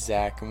 guys? It's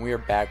Zach, and we are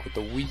back with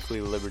the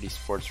weekly Liberty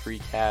Sports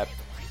recap.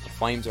 The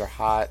Flames are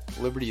hot.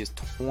 Liberty is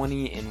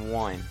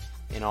 20-1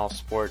 in all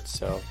sports,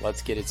 so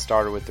let's get it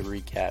started with the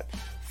recap.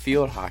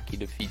 Field hockey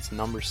defeats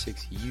number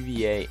 6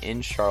 UVA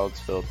in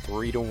Charlottesville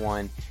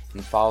 3-1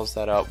 and follows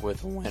that up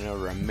with a win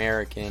over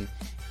American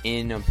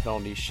in a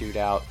penalty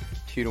shootout,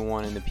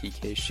 2-1 in the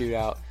PK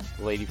shootout.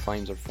 The Lady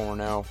Flames are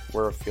 4-0.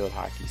 We're a field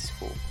hockey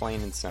school,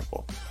 plain and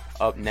simple.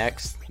 Up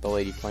next, the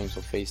Lady Flames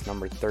will face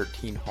number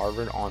 13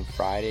 Harvard on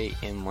Friday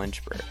in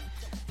Lynchburg.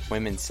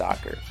 Women's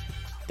soccer.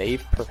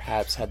 They've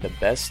perhaps had the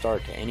best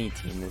start to any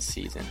team this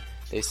season.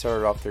 They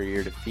started off their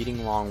year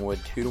defeating Longwood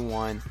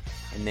 2-1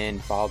 and then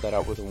followed that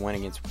up with a win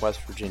against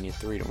West Virginia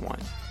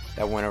 3-1.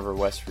 That win over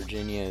West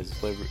Virginia is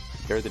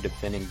they're the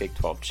defending Big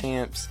 12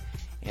 champs,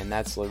 and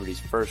that's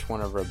Liberty's first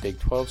win over a Big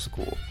 12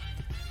 school.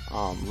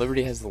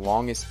 Liberty has the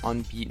longest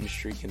unbeaten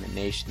streak in the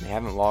nation. They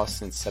haven't lost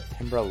since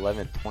September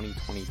 11th,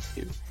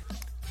 2022.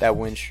 That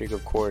win streak,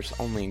 of course,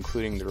 only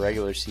including the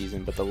regular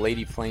season, but the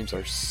Lady Flames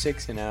are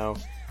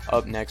 6-0.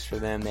 Up next for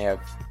them, they have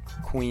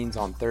Queens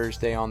on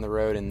Thursday on the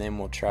road, and then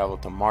we'll travel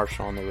to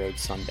Marshall on the road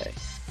Sunday.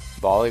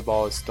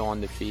 Volleyball is still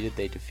undefeated.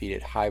 They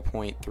defeated High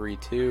Point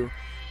 3-2,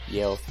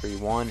 Yale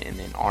 3-1, and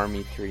then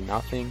Army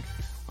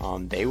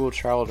 3-0. They will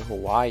travel to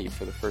Hawaii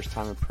for the first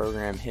time in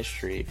program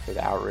history for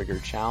the Outrigger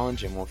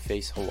Challenge and will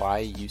face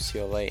Hawaii,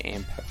 UCLA,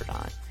 and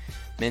Pepperdine.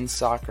 Men's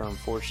soccer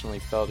unfortunately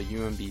fell to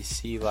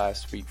UMBC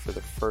last week for the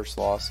first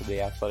loss of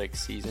the athletic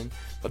season,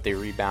 but they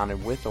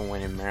rebounded with a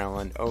win in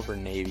Maryland over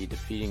Navy,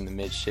 defeating the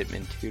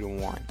Midshipmen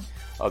 2-1.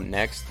 Up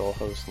next, they'll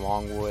host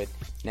Longwood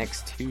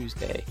next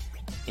Tuesday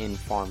in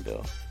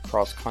Farmville.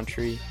 Cross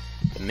country,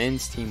 the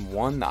men's team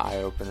won the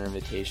Eye-Opener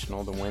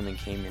Invitational. The women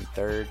came in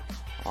third.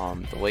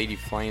 The Lady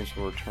Flames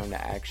will return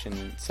to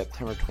action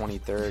September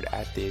 23rd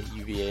at the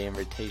UVA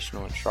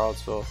Invitational in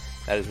Charlottesville.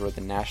 That is where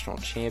the national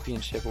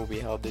championship will be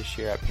held this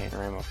year at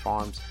Panorama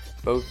Farms.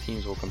 Both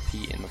teams will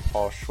compete in the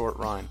Fall Short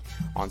Run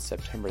on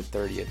September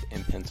 30th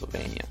in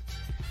Pennsylvania.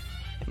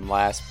 And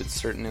last but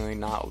certainly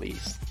not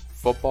least,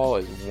 football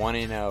is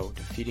 1-0,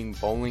 defeating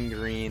Bowling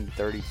Green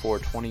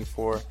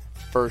 34-24.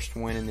 First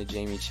win in the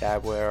Jamie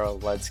Chadwell era.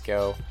 Let's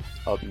go.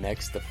 Up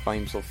next, the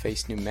Flames will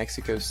face New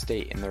Mexico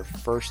State in their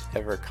first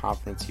ever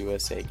Conference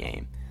USA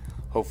game.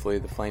 Hopefully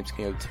the Flames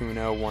can go 2-0,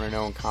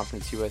 1-0 in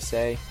Conference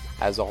USA.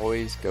 As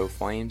always, go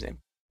Flames. And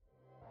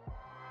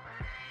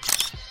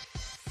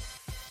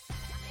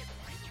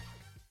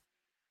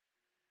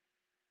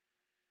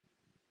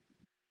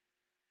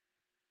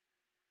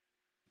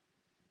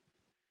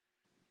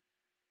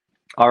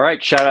All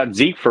right. Shout out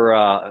Zeke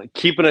for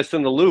keeping us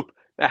in the loop.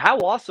 Now, how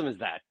awesome is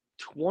that?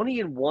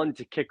 20-1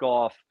 to kick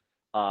off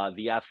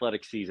the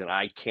athletic season.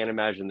 I can't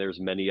imagine there's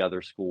many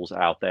other schools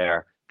out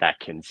there that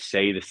can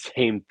say the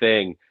same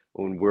thing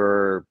when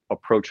we're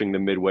approaching the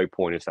midway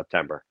point of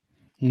September.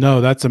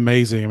 No, that's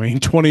amazing. I mean,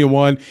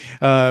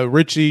 20-1.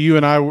 Richie, you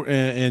and I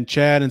and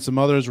Chad and some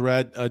others were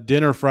at a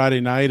dinner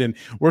Friday night, and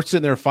we're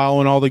sitting there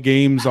following all the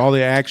games, all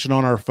the action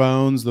on our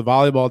phones. The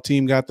volleyball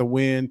team got the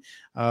win.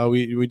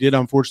 We did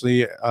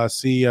unfortunately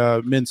see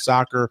men's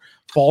soccer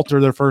falter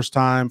their first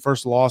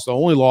loss, the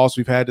only loss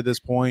we've had to this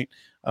point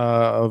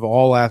of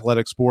all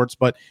athletic sports.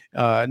 But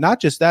not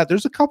just that,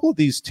 there's a couple of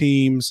these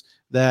teams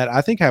that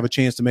I think have a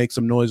chance to make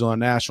some noise on a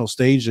national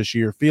stage this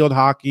year. Field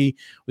hockey,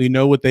 we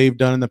know what they've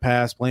done in the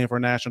past, playing for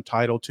a national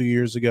title 2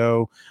 years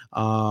ago.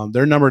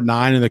 They're number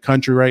 9 in the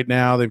country right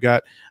now. They've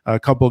got a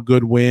couple of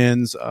good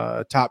wins,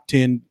 top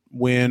 10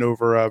 win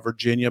over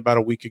Virginia about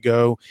a week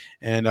ago,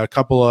 and a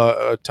couple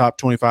of top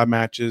 25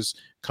 matches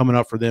coming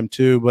up for them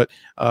too. But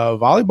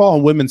volleyball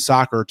and women's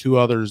soccer are two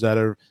others that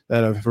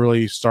have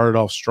really started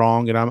off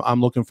strong, and I'm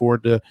looking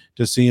forward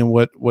to seeing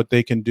what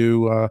they can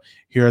do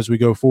here as we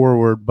go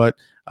forward. But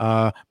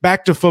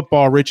back to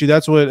football, Richie.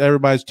 That's what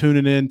everybody's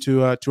tuning in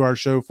to our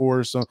show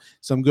for. So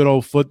some good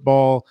old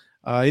football.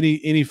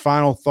 Any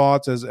final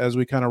thoughts as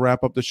we kind of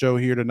wrap up the show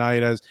here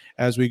tonight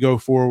as we go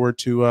forward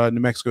to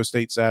New Mexico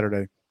State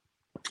Saturday?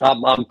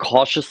 I'm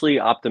cautiously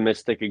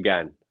optimistic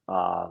again.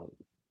 That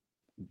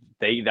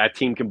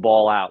team can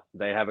ball out.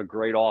 They have a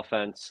great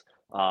offense.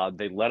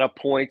 They let up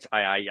points.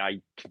 I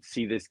can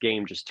see this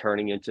game just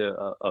turning into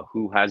a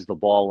who has the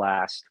ball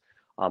last.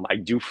 I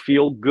do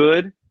feel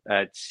good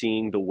at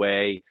seeing the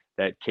way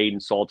that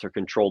Caden Salter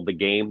controlled the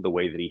game, the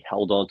way that he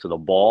held on to the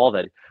ball,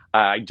 that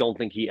I don't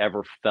think he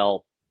ever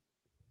felt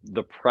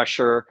the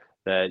pressure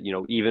that,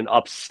 even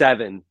up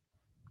 7,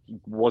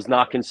 was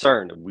not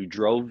concerned. We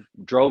drove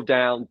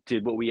down,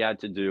 did what we had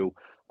to do,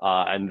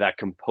 and that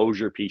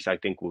composure piece, I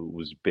think,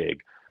 was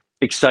big.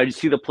 Excited to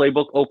see the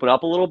playbook open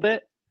up a little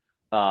bit.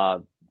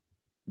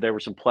 There were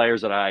some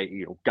players that I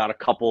got a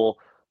couple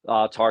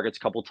targets,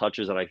 couple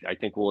touches that I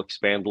think will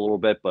expand a little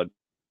bit, but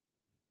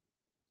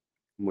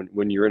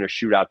when you're in a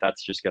shootout,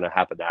 that's just going to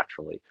happen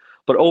naturally.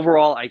 But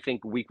overall, I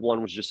think week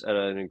 1 was just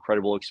an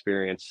incredible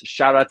experience.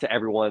 Shout out to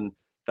everyone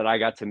that I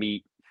got to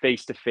meet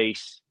face to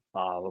face.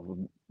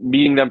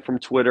 Meeting them from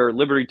Twitter.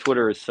 Liberty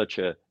Twitter is such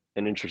an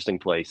interesting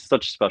place,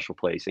 such a special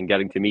place, and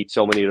getting to meet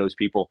so many of those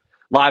people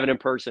live and in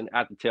person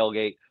at the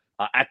tailgate,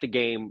 at the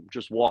game,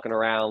 just walking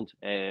around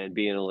and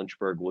being in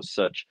Lynchburg was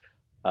such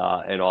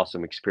an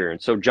awesome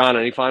experience. So, John,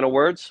 any final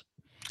words?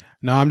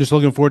 No, I'm just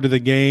looking forward to the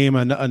game.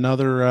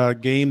 Another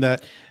game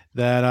that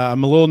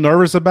I'm a little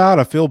nervous about.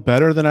 I feel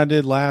better than I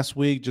did last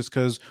week just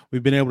because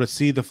we've been able to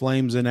see the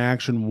Flames in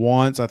action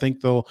once. I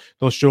think they'll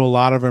show a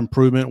lot of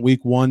improvement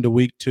week 1 to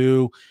week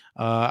 2.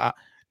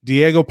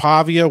 Diego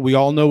Pavia, we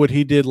all know what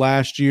he did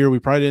last year. We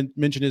probably didn't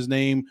mention his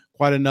name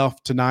quite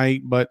enough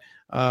tonight, but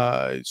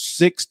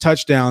 6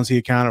 touchdowns he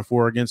accounted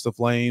for against the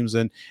Flames.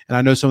 And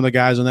I know some of the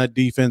guys on that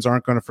defense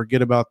aren't going to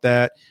forget about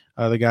that,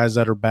 the guys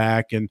that are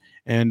back. And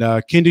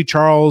Kendi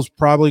Charles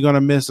probably going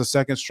to miss a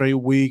second straight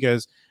week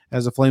as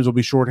the Flames will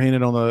be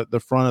shorthanded on the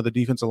front of the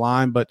defensive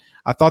line. But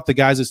I thought the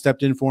guys that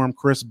stepped in for him,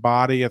 Chris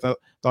Body, I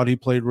thought he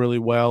played really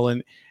well.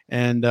 And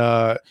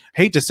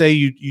hate to say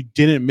you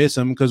didn't miss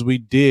him because we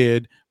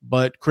did,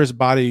 but Chris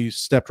Body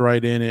stepped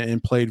right in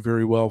and played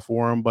very well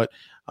for him. But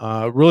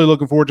really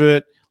looking forward to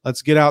it.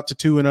 Let's get out to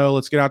 2-0.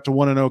 Let's get out to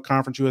 1-0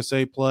 Conference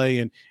USA play,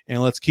 and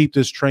let's keep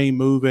this train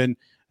moving.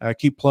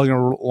 Keep plugging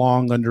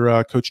along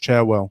under Coach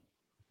Chadwell.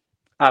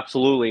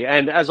 Absolutely.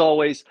 And as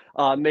always,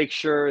 make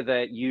sure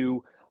that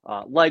you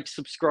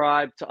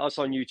subscribe to us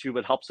on YouTube.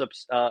 It helps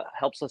us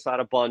out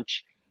a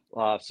bunch.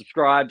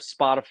 Subscribe,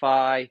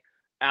 Spotify,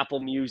 Apple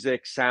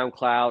Music,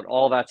 SoundCloud,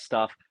 all that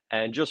stuff.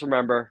 And just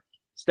remember,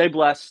 stay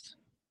blessed,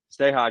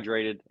 stay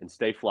hydrated, and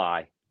stay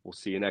fly. We'll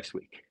see you next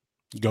week.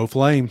 Go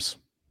Flames.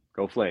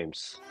 Go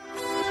Flames.